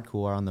Chenard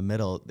couloir on the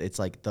middle, it's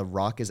like the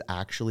rock is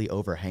actually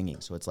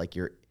overhanging. So it's like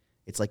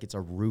it's a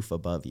roof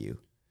above you.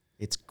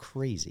 It's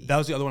crazy. That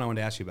was the other one I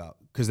wanted to ask you about,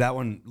 because that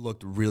one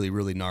looked really,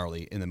 really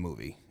gnarly in the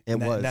movie.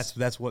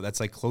 That's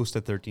like close to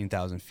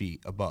 13,000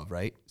 feet above,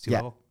 right? Sea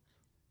level?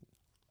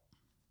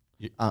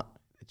 It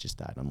just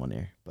died on one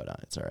ear, but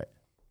it's all right.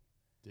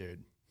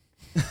 Dude.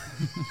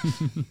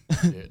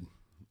 Dude.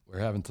 We're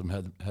having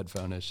some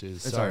headphone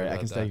issues. It's all right. I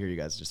can still hear you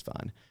guys just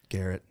fine.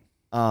 Garrett.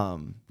 We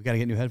got to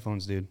get new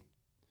headphones, dude.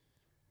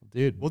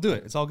 Dude. We'll do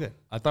it. It's all good.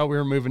 I thought we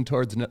were moving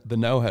towards the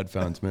no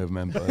headphones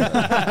movement,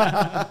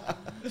 but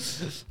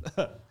It's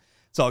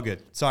all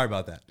good. Sorry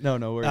about that. No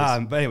worries.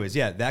 But anyways,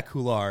 that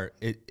couloir,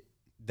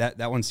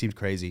 that one seemed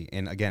crazy.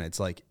 And again, it's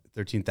like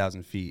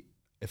 13,000 feet.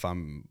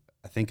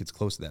 I think it's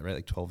close to that, right?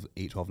 Like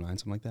 12.8, 12.9,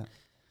 something like that.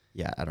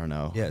 Yeah, I don't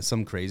know. Yeah, it's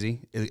something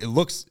crazy. It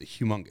looks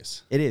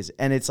humongous. It is,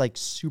 and it's like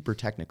super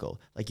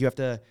technical. Like you have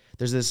to.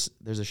 There's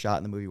a shot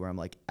in the movie where I'm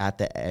like at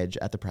the edge,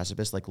 at the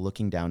precipice, like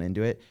looking down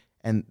into it,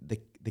 and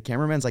the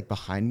cameraman's like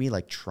behind me,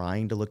 like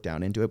trying to look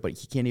down into it, but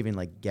he can't even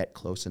like get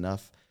close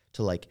enough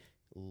to like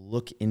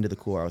look into the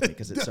couloir with me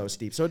because it's so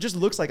steep. So it just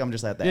looks like I'm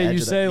just at the edge. Yeah, you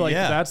of say the, like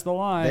that's the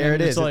line. There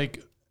and it it's is.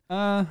 like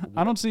I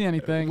don't see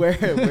anything.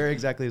 where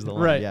exactly is the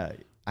line? Right. Yeah,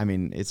 I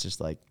mean it's just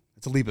like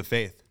It's a leap of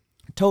faith.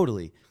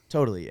 totally.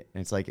 And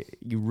it's like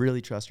you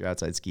really trust your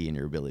outside ski and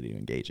your ability to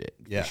engage it.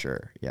 Yeah. For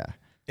sure. Yeah.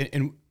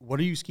 And what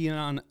are you skiing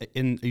on? Are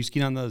you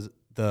skiing on the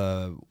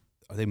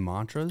are they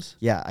mantras?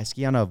 Yeah, I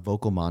ski on a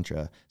vocal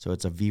mantra, so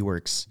it's a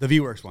V-Works. The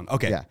V-Works one.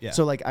 Okay. Yeah.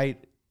 So like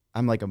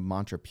I'm like a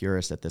mantra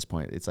purist at this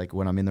point. It's like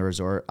when I'm in the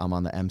resort, I'm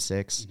on the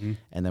M6,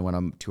 and then when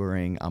I'm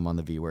touring, I'm on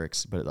the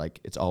V-Works. But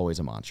like it's always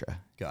a mantra.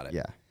 Got it.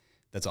 Yeah.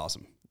 That's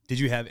awesome. Did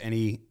you have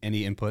any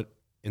input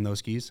in those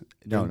skis?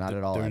 No, not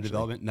at all, During actually.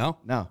 development? No?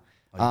 No.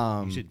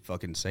 You should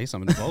fucking say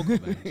something to vocal,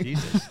 man.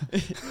 Jesus.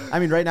 I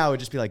mean, right now it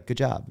would just be like, good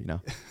job, you know.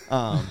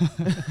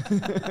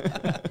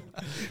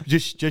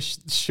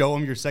 Just show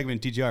them your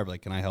segment in TGR.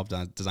 Like, can I help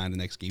design the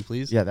next ski,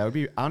 please? Yeah, that would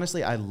be,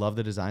 honestly, I love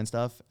the design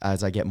stuff.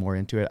 As I get more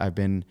into it, I've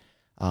been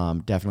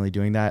definitely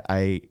doing that.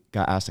 I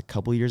got asked a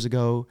couple years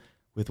ago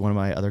with one of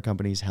my other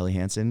companies, Helly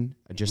Hansen,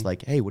 just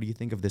like, hey, what do you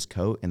think of this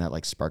coat? And that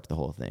like sparked the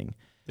whole thing.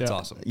 That's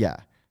awesome. Yeah.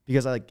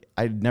 Because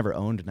I'd never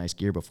owned nice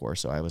gear before,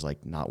 so I was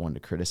like not one to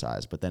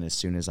criticize. But then as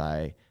soon as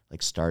I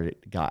like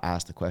got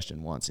asked the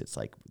question once, it's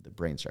like the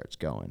brain starts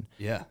going.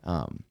 Yeah.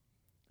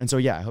 And so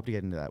I hope to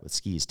get into that with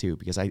skis too,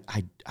 because I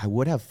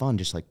would have fun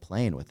just like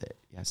playing with it.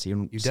 Yeah,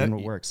 seeing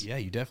what works. Yeah,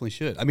 you definitely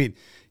should. I mean,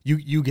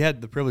 you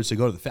had the privilege to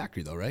go to the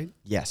factory though, right?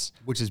 Yes,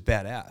 Which is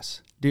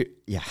badass. dude.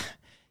 Yeah.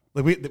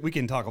 Like we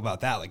can talk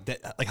about that.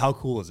 Like how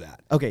cool is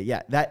that? Okay,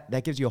 yeah,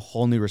 that gives you a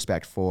whole new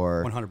respect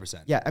for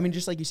 100%. Yeah, I mean,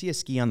 just like you see a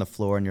ski on the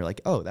floor and you're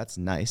like, oh, that's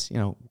nice, you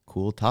know,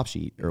 cool top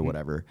sheet or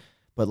whatever.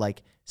 But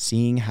like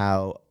seeing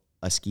how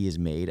a ski is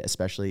made,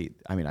 especially,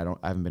 I mean,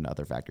 I haven't been to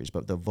other factories,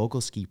 but the vocal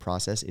ski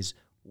process is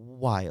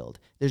wild.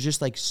 There's just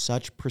like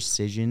such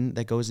precision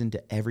that goes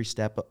into every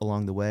step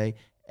along the way,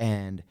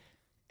 and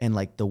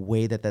like the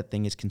way that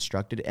thing is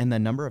constructed, and the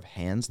number of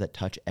hands that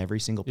touch every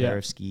single pair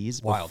of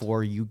skis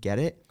before you get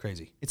it.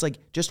 Crazy. It's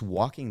like just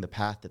walking the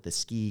path that the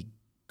ski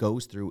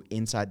goes through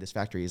inside this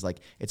factory is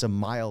like, it's a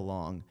mile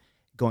long,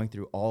 going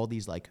through all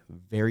these like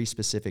very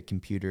specific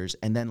computers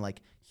and then like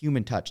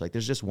human touch. Like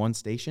there's just one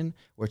station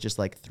where it's just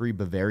like 3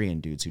 Bavarian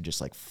dudes who just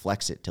like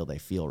flex it till they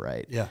feel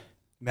right. Yeah.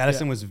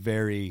 Madison was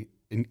very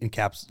in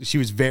caps. She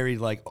was very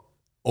like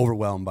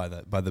overwhelmed by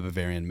the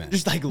Bavarian men.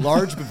 Just like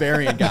large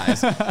Bavarian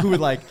guys who would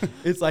like,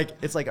 it's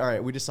like, all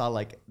right, we just saw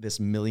like this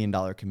 $1 million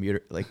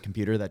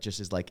computer that just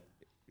is like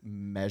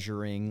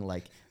measuring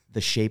like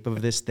the shape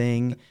of this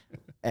thing.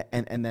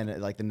 And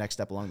then like the next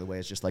step along the way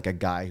is just like a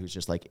guy who's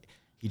just like,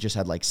 he just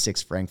had like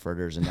 6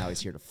 Frankfurters and now he's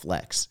here to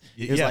flex.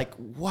 It was like,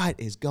 what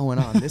is going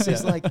on? This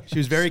is like. She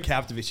was very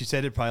captivated. She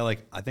said it probably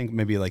like, I think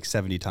maybe like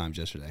 70 times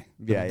yesterday.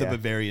 The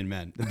Bavarian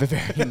men. The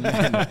Bavarian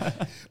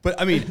men. But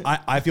I mean,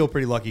 I feel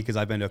pretty lucky because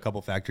I've been to a couple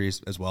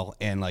factories as well.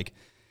 And like,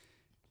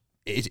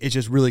 it's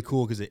just really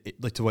cool because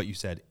like to what you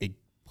said, it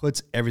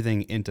puts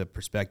everything into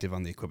perspective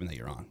on the equipment that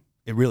you're on.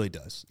 It really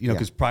does. You know,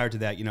 because prior to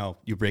that, you know,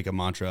 you break a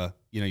mantra,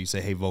 you know, you say,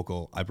 hey,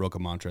 vocal, I broke a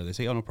mantra. They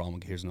say, oh, no problem.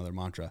 Here's another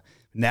mantra.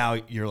 Now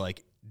you're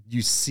like,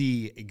 you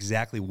see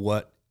exactly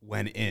what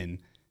went in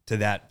to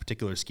that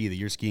particular ski that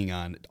you're skiing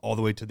on all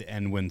the way to the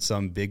end when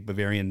some big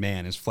Bavarian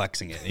man is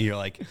flexing it. And you're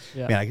like,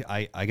 man,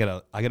 I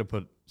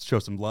gotta show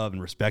some love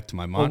and respect to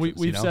my mantras.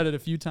 Well, we've said it a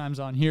few times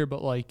on here,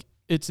 but like,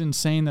 it's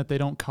insane that they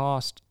don't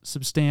cost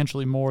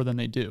substantially more than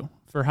they do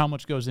for how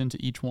much goes into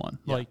each one.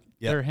 Yeah. Like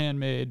they're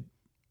handmade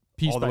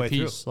piece all the by way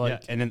piece. Through.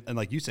 Like, and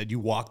like you said, you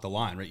walk the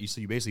line, right?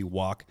 You basically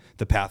walk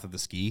the path of the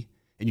ski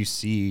and you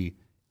see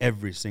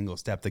every single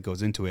step that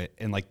goes into it.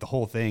 And like the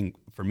whole thing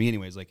for me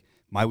anyways, like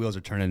my wheels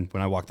are turning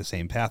when I walk the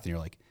same path and you're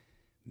like,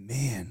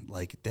 man,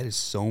 like that is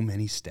so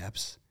many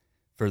steps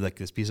for like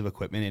this piece of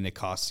equipment and it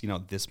costs, you know,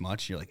 this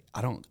much. You're like,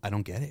 I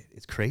don't get it.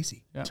 It's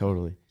crazy. Yeah.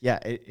 Totally. Yeah.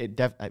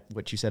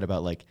 What you said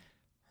about like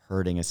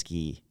hurting a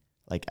ski.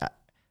 Like,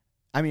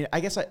 I mean, I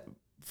guess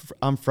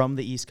I'm from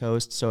the East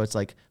Coast. So it's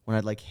like when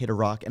I'd like hit a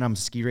rock and I'm a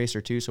ski racer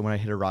too. So when I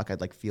hit a rock,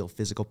 I'd like feel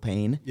physical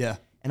pain. Yeah.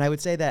 And I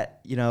would say that,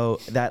 you know,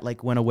 that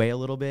like went away a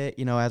little bit,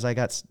 you know, as I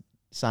got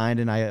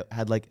signed and I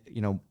had like,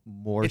 you know,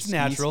 more It's skis.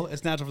 natural.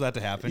 It's natural for that to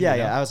happen. Yeah, you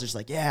know? yeah. I was just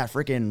like, yeah,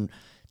 freaking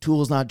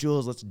tools, not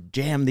jewels. Let's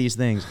jam these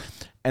things.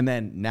 And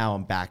then now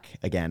I'm back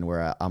again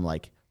where I'm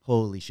like,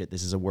 holy shit,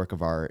 this is a work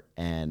of art.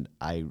 And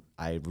I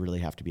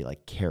really have to be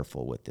like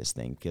careful with this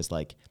thing because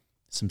like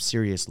some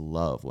serious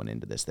love went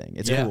into this thing.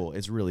 It's cool.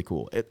 It's really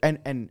cool.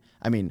 And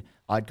I mean,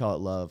 I'd call it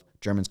love.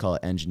 Germans call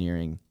it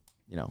engineering.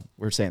 You know,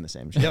 we're saying the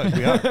same shit. Yeah,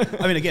 we are.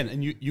 I mean, again,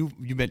 and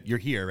you're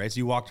here, right? So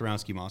you walked around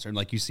Ski Monster and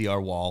like you see our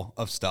wall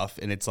of stuff,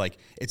 and it's like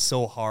it's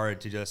so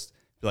hard to just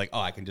be like, oh,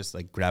 I can just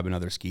like grab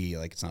another ski,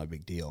 like it's not a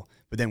big deal.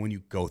 But then when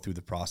you go through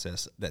the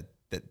process that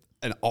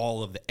and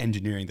all of the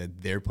engineering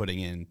that they're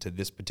putting into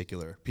this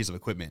particular piece of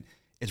equipment,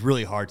 it's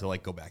really hard to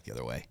like go back the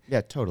other way.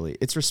 Yeah, totally.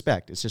 It's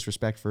respect. It's just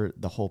respect for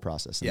the whole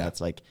process, and that's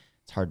like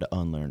it's hard to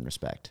unlearn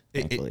respect.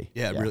 Thankfully,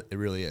 it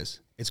really is.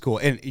 It's cool.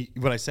 And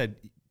what I said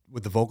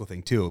with the vocal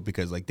thing too,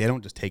 because like they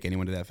don't just take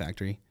anyone to that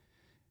factory,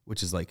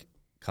 which is like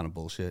kind of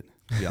bullshit,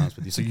 to be honest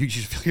with you. So you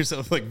should feel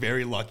yourself like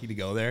very lucky to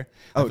go there.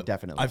 Oh,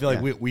 definitely. I feel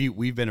like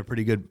we've been a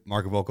pretty good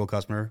market vocal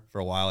customer for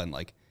a while, and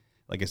like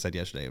I said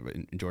yesterday,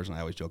 and George and I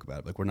always joke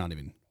about it. Like we're not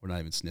even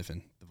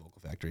sniffing the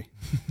vocal factory.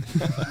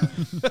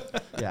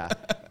 Yeah,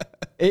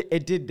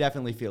 it did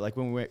definitely feel like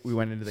when we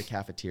went into the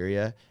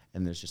cafeteria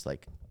and there's just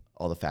like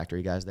all the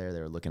factory guys there.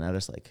 They were looking at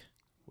us like,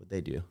 what'd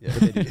they do? Yeah.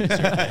 What'd they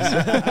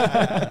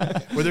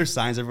do? Were there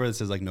signs everywhere that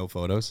says like no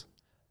photos?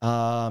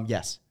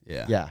 Yes.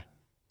 Yeah. Yeah.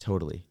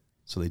 Totally.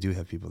 So they do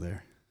have people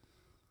there.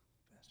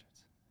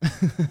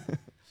 Bastards.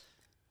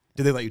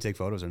 Did they let you take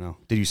photos or no?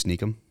 Did you sneak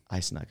them? I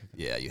snuck.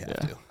 Yeah, you have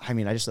to. I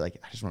mean, I just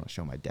want to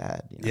show my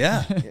dad. You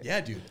know? Yeah,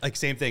 dude. Like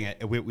same thing.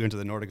 We went to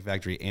the Nordic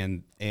factory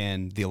and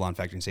the Elan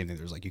factory, and same thing.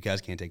 There's like you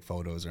guys can't take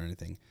photos or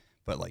anything,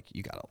 but like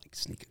you gotta like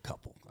sneak a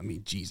couple. I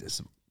mean, Jesus.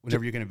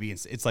 Whenever you're gonna be,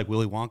 it's like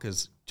Willy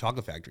Wonka's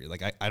chocolate factory.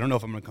 Like I don't know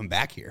if I'm gonna come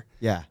back here.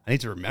 Yeah, I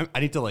need to remember. I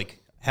need to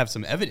like have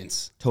some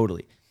evidence.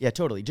 Totally. Yeah,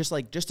 totally.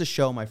 Just to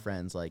show my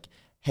friends, like,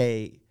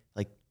 hey,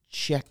 like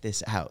check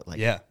this out. Like,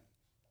 yeah.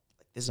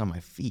 This is on my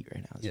feet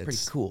right now. It's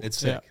pretty cool. It's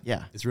sick.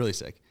 Yeah. It's really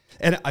sick.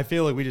 And I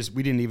feel like we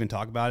didn't even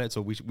talk about it,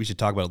 so we should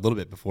talk about it a little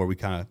bit before we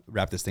kind of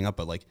wrap this thing up.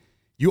 But like,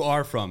 you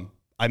are from,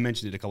 I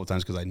mentioned it a couple of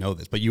times because I know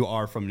this, but you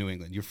are from New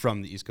England. You're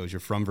from the East Coast. You're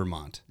from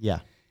Vermont. Yeah.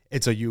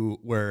 And so you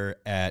were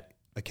at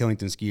a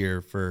Killington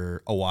skier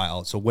for a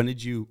while. So when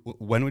would you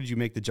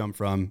make the jump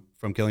from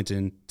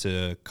Killington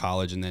to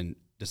college and then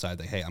decide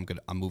like, hey, I'm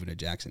moving to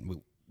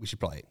Jackson? We should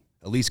probably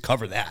at least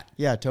cover that.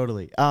 Yeah,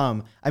 totally.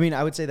 I mean,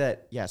 I would say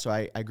that, yeah, so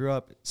I grew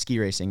up ski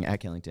racing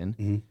at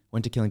Killington,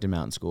 went to Killington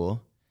Mountain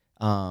School.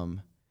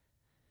 And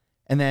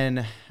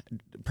then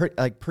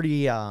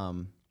pretty, I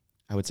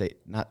would say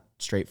not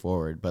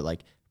straightforward, but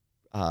like,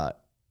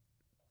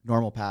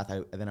 normal path.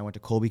 Then I went to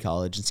Colby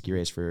College and ski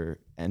raced for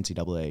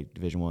NCAA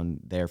Division I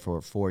there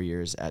for 4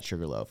 years at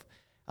Sugarloaf.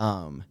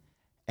 And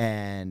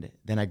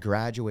then I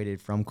graduated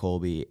from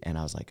Colby and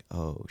I was like,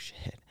 oh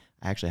shit.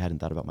 I actually hadn't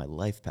thought about my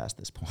life past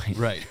this point.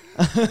 Right.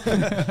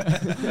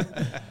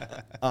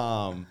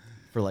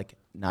 For like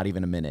not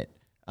even a minute.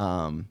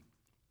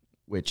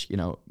 Which, you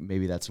know,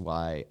 maybe that's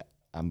why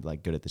I'm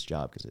like good at this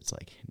job because it's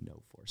like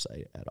no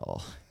foresight at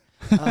all.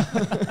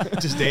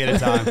 Just day at a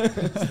time.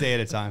 Just day at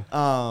a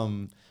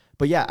time.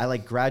 But yeah, I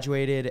like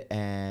graduated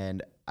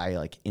and I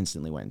like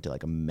instantly went into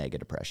like a mega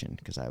depression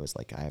because I was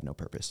like, I have no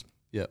purpose.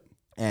 Yep.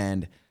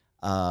 And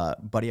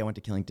buddy I went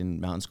to Killington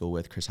Mountain School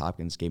with, Chris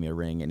Hopkins, gave me a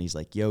ring and he's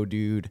like, yo,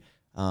 dude.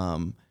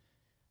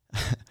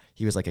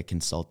 He was like a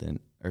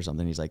consultant or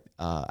something. He's like,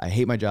 I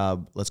hate my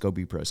job. Let's go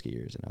be pro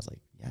skiers. And I was like,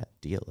 yeah,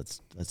 deal.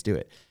 Let's do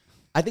it.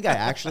 I think I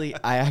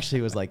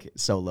actually was like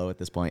so low at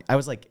this point. I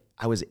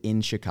was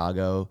in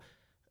Chicago,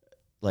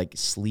 like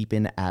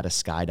sleeping at a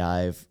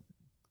skydive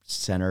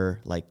center,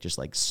 like just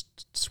like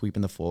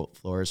sweeping the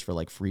floors for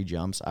like free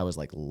jumps. I was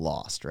like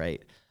lost,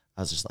 right?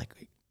 I was just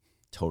like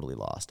totally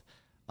lost.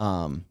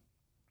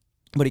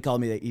 But he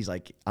called me. He's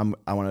like,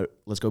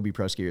 let's go be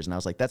pro skiers. And I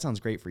was like, that sounds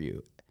great for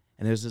you.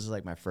 And this is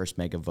like my first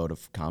mega vote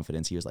of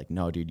confidence. He was like,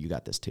 no, dude, you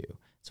got this too.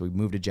 So we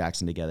moved to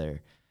Jackson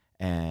together.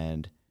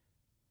 And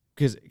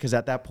because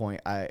at that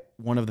point,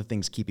 one of the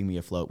things keeping me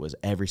afloat was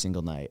every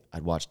single night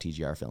I'd watch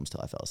TGR films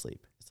till I fell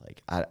asleep. It's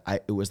like,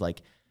 it was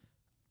like,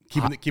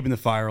 keeping the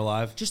fire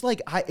alive. Just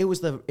like it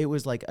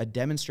was like a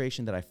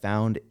demonstration that I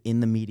found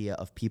in the media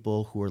of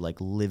people who were like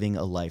living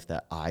a life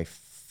that I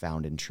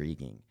found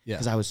intriguing. Yeah.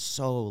 Because I was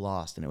so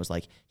lost, and it was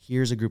like,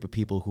 here's a group of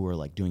people who are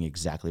like doing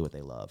exactly what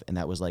they love, and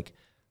that was like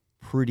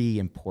pretty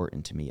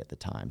important to me at the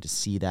time to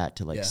see that,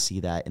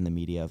 see that in the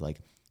media of like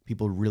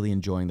people really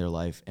enjoying their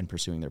life and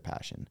pursuing their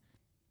passion.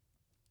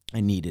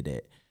 I needed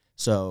it.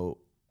 So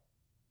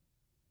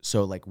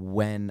like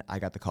when I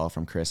got the call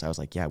from Chris, I was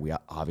like, yeah, we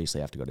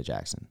obviously have to go to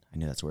Jackson. I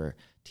knew that's where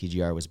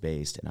TGR was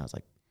based. And I was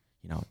like,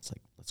 it's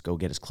like, let's go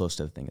get as close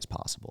to the thing as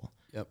possible.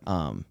 Yep.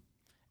 And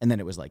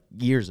then it was like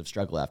years of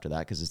struggle after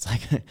that. Cause it's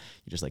like, you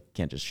just like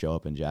can't just show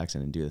up in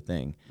Jackson and do the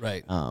thing.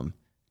 Right.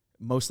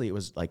 Mostly it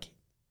was like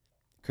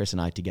Chris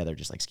and I together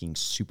just like skiing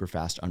super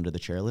fast under the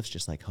chairlifts,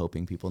 just like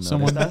hoping people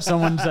notice.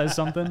 Someone says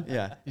something.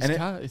 Yeah.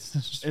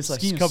 It's like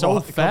skiing so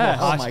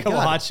fast. my couple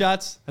God. hot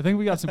shots. I think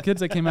we got some kids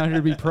that came out here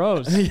to be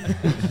pros. They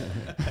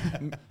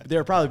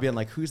were probably being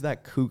like, who's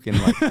that kook and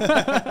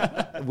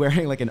like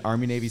wearing like an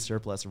Army Navy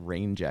surplus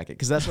rain jacket?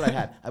 Because that's what I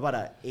had. I bought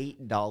a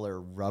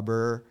 $8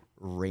 rubber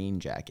rain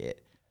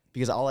jacket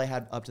because all I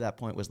had up to that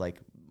point was like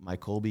my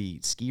Colby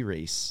ski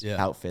race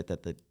outfit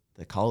that the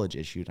college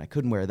issued, and I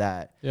couldn't wear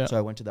that. Yeah. So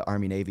I went to the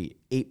Army Navy,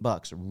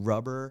 $8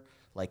 rubber,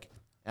 like,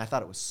 and I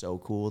thought it was so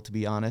cool, to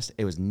be honest.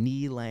 It was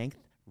knee length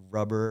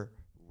rubber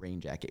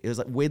rain jacket. It was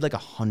like weighed like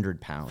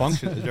 100 pounds.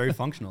 Very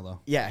functional though.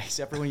 Yeah,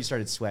 except for when you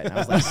started sweating. I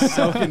was like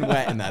soaking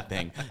wet in that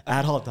thing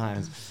at all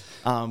times.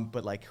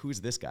 But like,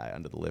 who's this guy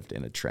under the lift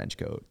in a trench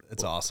coat?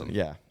 It's awesome.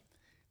 Yeah.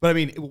 But I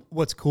mean,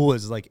 what's cool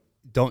is like,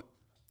 don't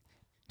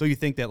you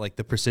think that like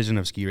the precision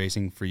of ski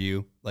racing for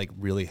you like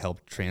really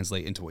helped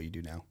translate into what you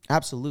do now?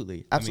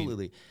 Absolutely.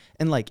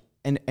 And like,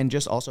 and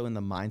just also in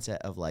the mindset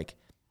of like,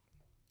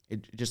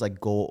 just like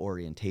goal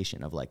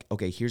orientation of like,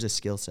 okay, here's a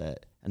skill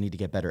set I need to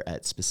get better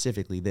at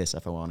specifically this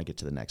if I want to get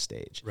to the next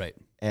stage. Right.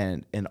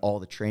 And all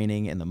the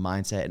training and the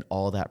mindset and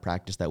all that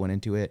practice that went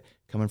into it,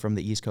 coming from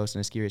the East Coast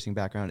and a ski racing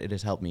background, it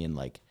has helped me in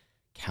like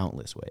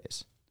countless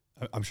ways.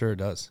 I'm sure it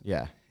does.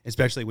 Yeah.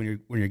 Especially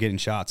when you're getting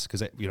shots,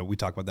 because we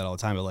talk about that all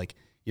the time. But like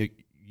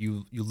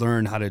you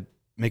learn how to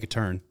make a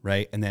turn,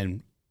 right? And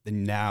then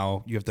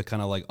now you have to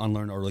kind of like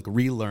unlearn or like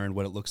relearn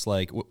what it looks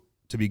like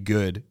to be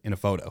good in a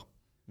photo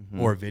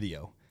or a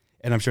video.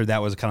 And I'm sure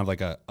that was kind of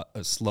like a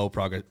slow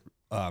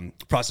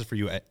process for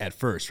you at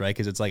first, right?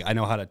 Because it's like, I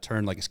know how to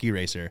turn like a ski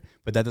racer,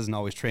 but that doesn't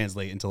always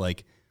translate into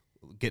like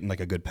getting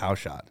like a good pow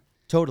shot.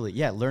 Totally.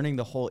 Yeah. Learning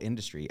the whole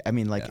industry. I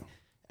mean, like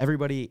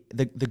everybody,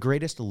 the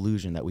greatest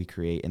illusion that we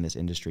create in this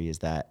industry is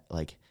that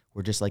like,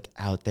 we're just like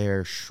out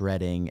there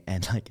shredding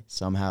and like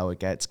somehow it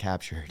gets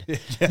captured.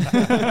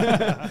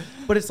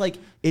 But it's like,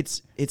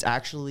 it's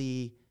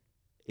actually,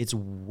 it's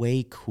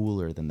way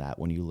cooler than that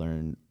when you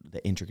learn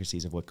the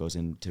intricacies of what goes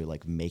into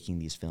like making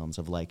these films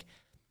of like,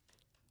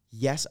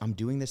 yes, I'm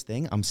doing this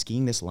thing, I'm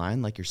skiing this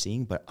line like you're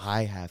seeing, but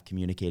I have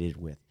communicated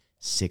with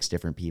 6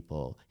 different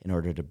people in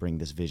order to bring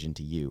this vision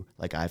to you.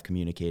 Like I've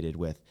communicated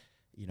with,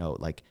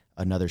 like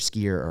another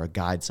skier or a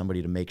guide,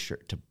 somebody to make sure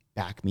to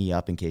back me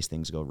up in case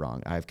things go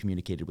wrong. I've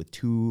communicated with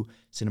 2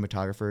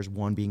 cinematographers,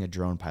 one being a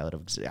drone pilot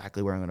of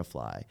exactly where I'm going to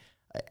fly,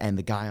 and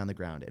the guy on the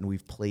ground, and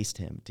we've placed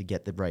him to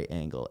get the right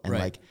angle. And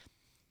like,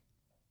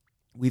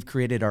 we've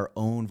created our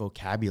own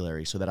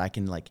vocabulary so that I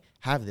can like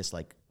have this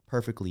like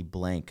perfectly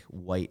blank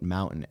white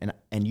mountain,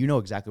 and you know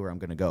exactly where I'm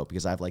going to go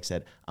because I've like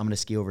said I'm going to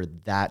ski over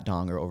that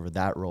dong or over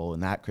that roll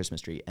and that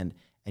Christmas tree, and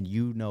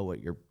you know what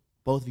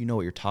both of you know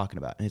what you're talking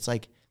about, and it's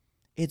like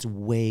it's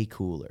way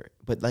cooler.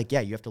 But like,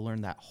 yeah, you have to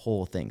learn that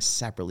whole thing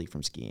separately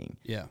from skiing.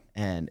 Yeah,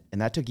 and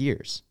that took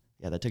years.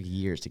 Yeah, that took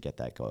years to get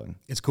that going.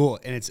 It's cool,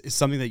 and it's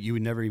something that you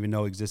would never even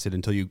know existed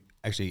until you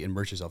actually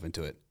immerse yourself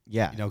into it.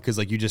 Yeah, because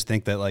like you just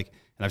think that like,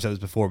 and I've said this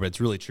before, but it's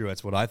really true.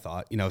 That's what I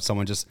thought.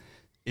 Someone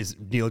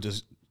Neil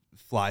just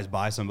flies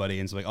by somebody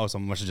and it's like, oh,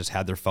 someone must have just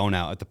had their phone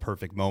out at the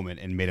perfect moment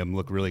and made him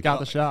look really got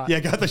the shot. Yeah,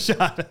 got the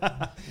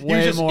shot. He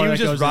was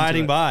just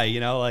riding by,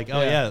 like,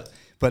 oh yeah.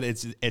 But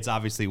it's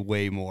obviously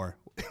way more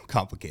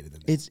complicated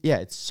than that.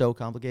 It's so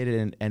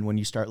complicated, and when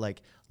you start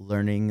like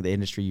learning the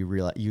industry, you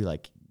realize you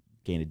like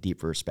gain a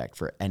deeper respect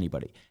for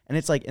anybody. And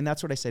it's like, and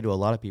that's what I say to a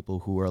lot of people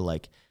who are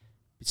like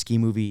ski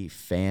movie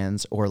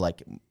fans or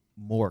like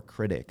more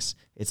critics.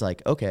 It's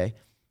like, okay,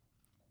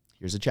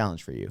 here's a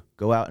challenge for you.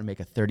 Go out and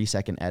make a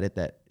 30-second edit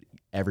that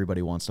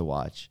everybody wants to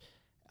watch,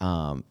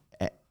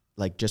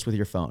 like just with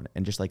your phone,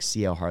 and just like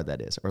see how hard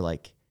that is. Or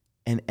like,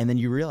 and then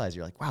you realize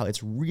you're like, wow,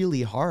 it's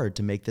really hard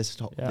to make this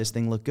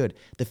thing look good.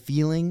 The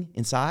feeling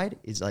inside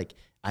is like,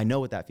 I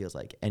know what that feels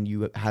like. And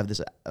you have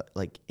this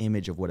like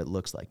image of what it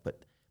looks like, but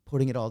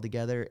putting it all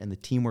together and the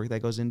teamwork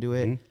that goes into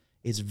it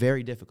is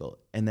very difficult.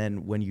 And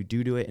then when you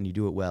do it and you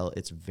do it well,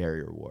 it's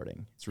very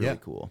rewarding. It's really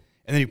cool.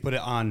 And then you put it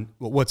on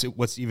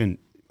what's even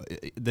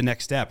the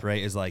next step,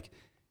 right? Is like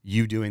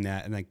you doing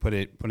that and like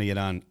putting it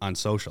on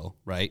social,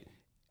 right?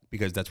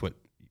 Because that's what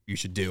you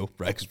should do,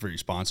 right? Because for your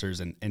sponsors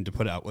and to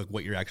put out like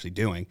what you're actually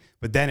doing.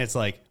 But then it's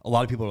like a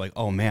lot of people are like,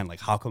 oh man, like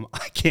how come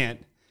I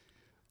can't?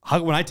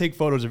 When I take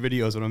photos or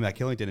videos when I'm at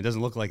Killington, it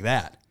doesn't look like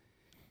that.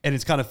 And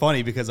it's kind of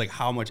funny because like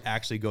how much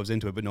actually goes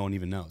into it, but no one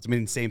even knows. I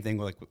mean, same thing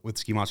with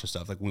Ski Monster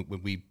stuff. Like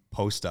when we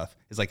post stuff,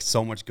 it's like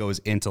so much goes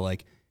into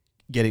like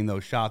getting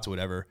those shots or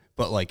whatever.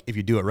 But like if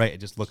you do it right,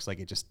 it just looks like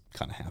it just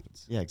kind of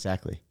happens. Yeah,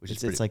 exactly.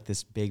 It's like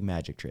this big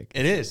magic trick.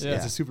 It is. Yeah.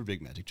 It's a super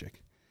big magic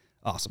trick.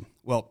 Awesome.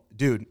 Well,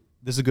 dude,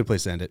 this is a good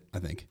place to end it, I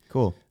think.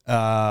 Cool.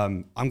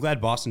 I'm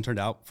glad Boston turned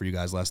out for you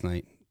guys last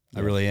night. I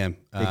really am.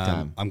 Big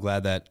time. I'm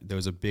glad that there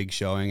was a big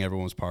showing.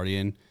 Everyone was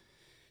partying.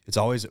 It's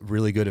always a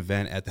really good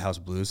event at the House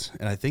of Blues.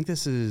 And I think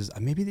this is,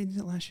 maybe they did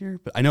it last year,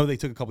 but I know they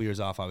took a couple years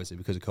off, obviously,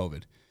 because of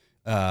COVID.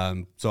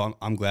 So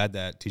I'm glad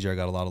that TGR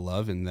got a lot of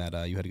love and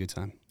that you had a good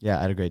time. Yeah,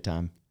 I had a great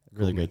time.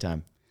 Really great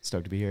time.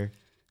 Stoked to be here.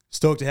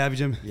 Stoked to have you,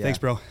 Jim. Yeah. Thanks,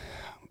 bro.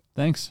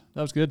 Thanks.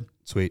 That was good.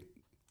 Sweet.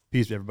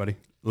 Peace, everybody.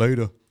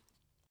 Later.